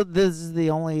 This is the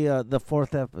only the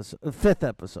fifth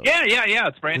episode. Yeah,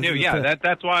 it's brand new. Yeah,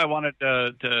 that's why I wanted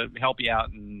to help you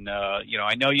out, and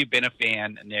I know you've been a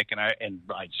fan, Nick, and I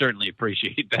certainly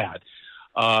appreciate that.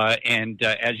 And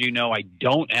as you know, I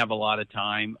don't have a lot of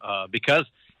time because,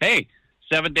 hey,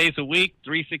 7 days a week,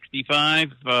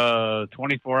 365,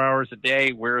 24 hours a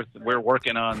day, we're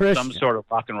working on some sort of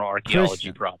rock and roll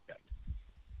archaeology project.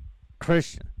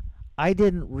 Christian, I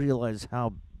didn't realize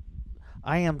how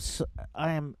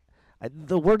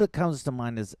the word that comes to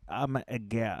mind is I'm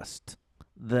aghast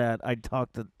that I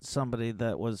talked to somebody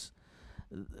that was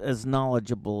as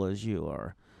knowledgeable as you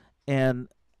are. And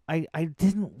I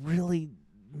didn't really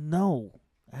know,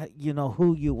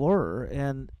 who you were.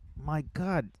 And my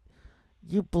God,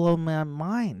 you blow my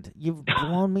mind. You've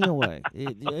blown me away.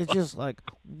 It's just like,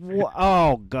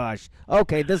 oh gosh.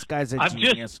 Okay, this guy's a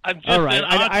genius. I'm just all right.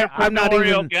 an I'm not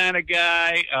even kind of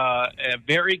guy.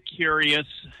 Very curious.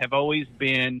 Have always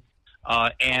been,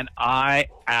 and I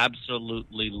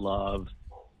absolutely love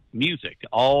music.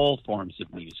 All forms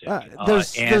of music.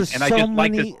 There's I so just like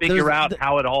many, to figure out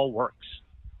how it all works.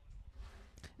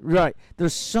 Right.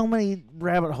 There's so many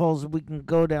rabbit holes we can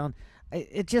go down.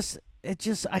 I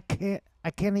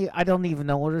don't even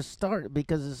know where to start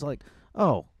because it's like,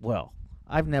 oh, well,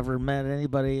 I've never met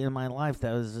anybody in my life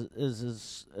that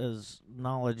is as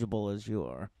knowledgeable as you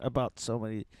are about so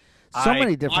many different things.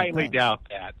 I highly doubt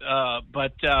that.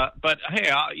 But hey,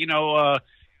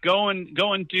 go and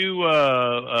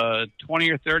do 20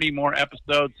 or 30 more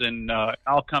episodes, and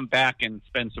I'll come back and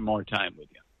spend some more time with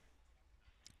you.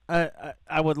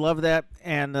 I would love that,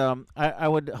 and I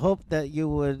would hope that you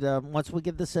would, once we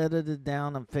get this edited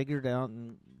down and figured out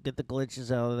and get the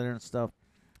glitches out of there and stuff,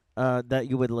 that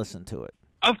you would listen to it.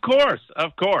 Of course.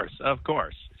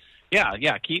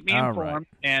 Yeah. Keep me informed,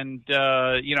 right. And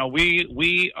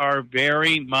we are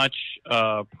very much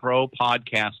pro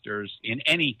podcasters in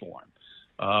any form.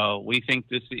 We think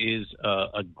this is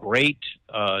a great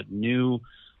new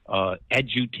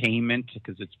edutainment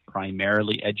because it's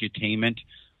primarily edutainment.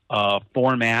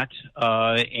 Format,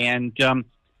 and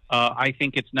I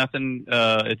think it's nothing.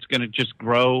 It's going to just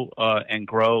grow and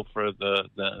grow for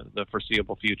the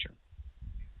foreseeable future.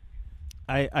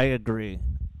 I agree.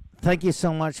 Thank you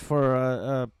so much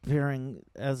for appearing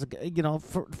as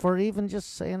for even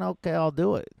just saying okay, I'll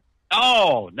do it.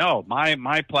 Oh no,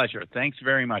 my pleasure. Thanks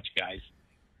very much, guys.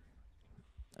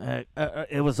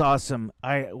 It was awesome.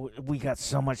 We got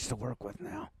so much to work with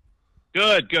now.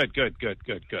 Good.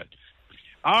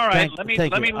 All right, let me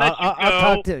let you go.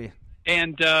 I'll talk to you.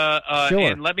 And sure.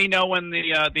 And let me know when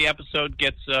the episode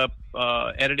gets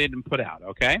edited and put out.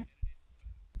 Okay.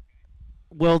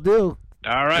 Will do.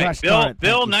 All right, Gosh,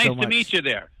 Bill. Nice so to meet you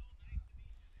there.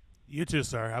 You too,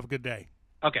 sir. Have a good day.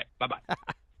 Okay. Bye-bye.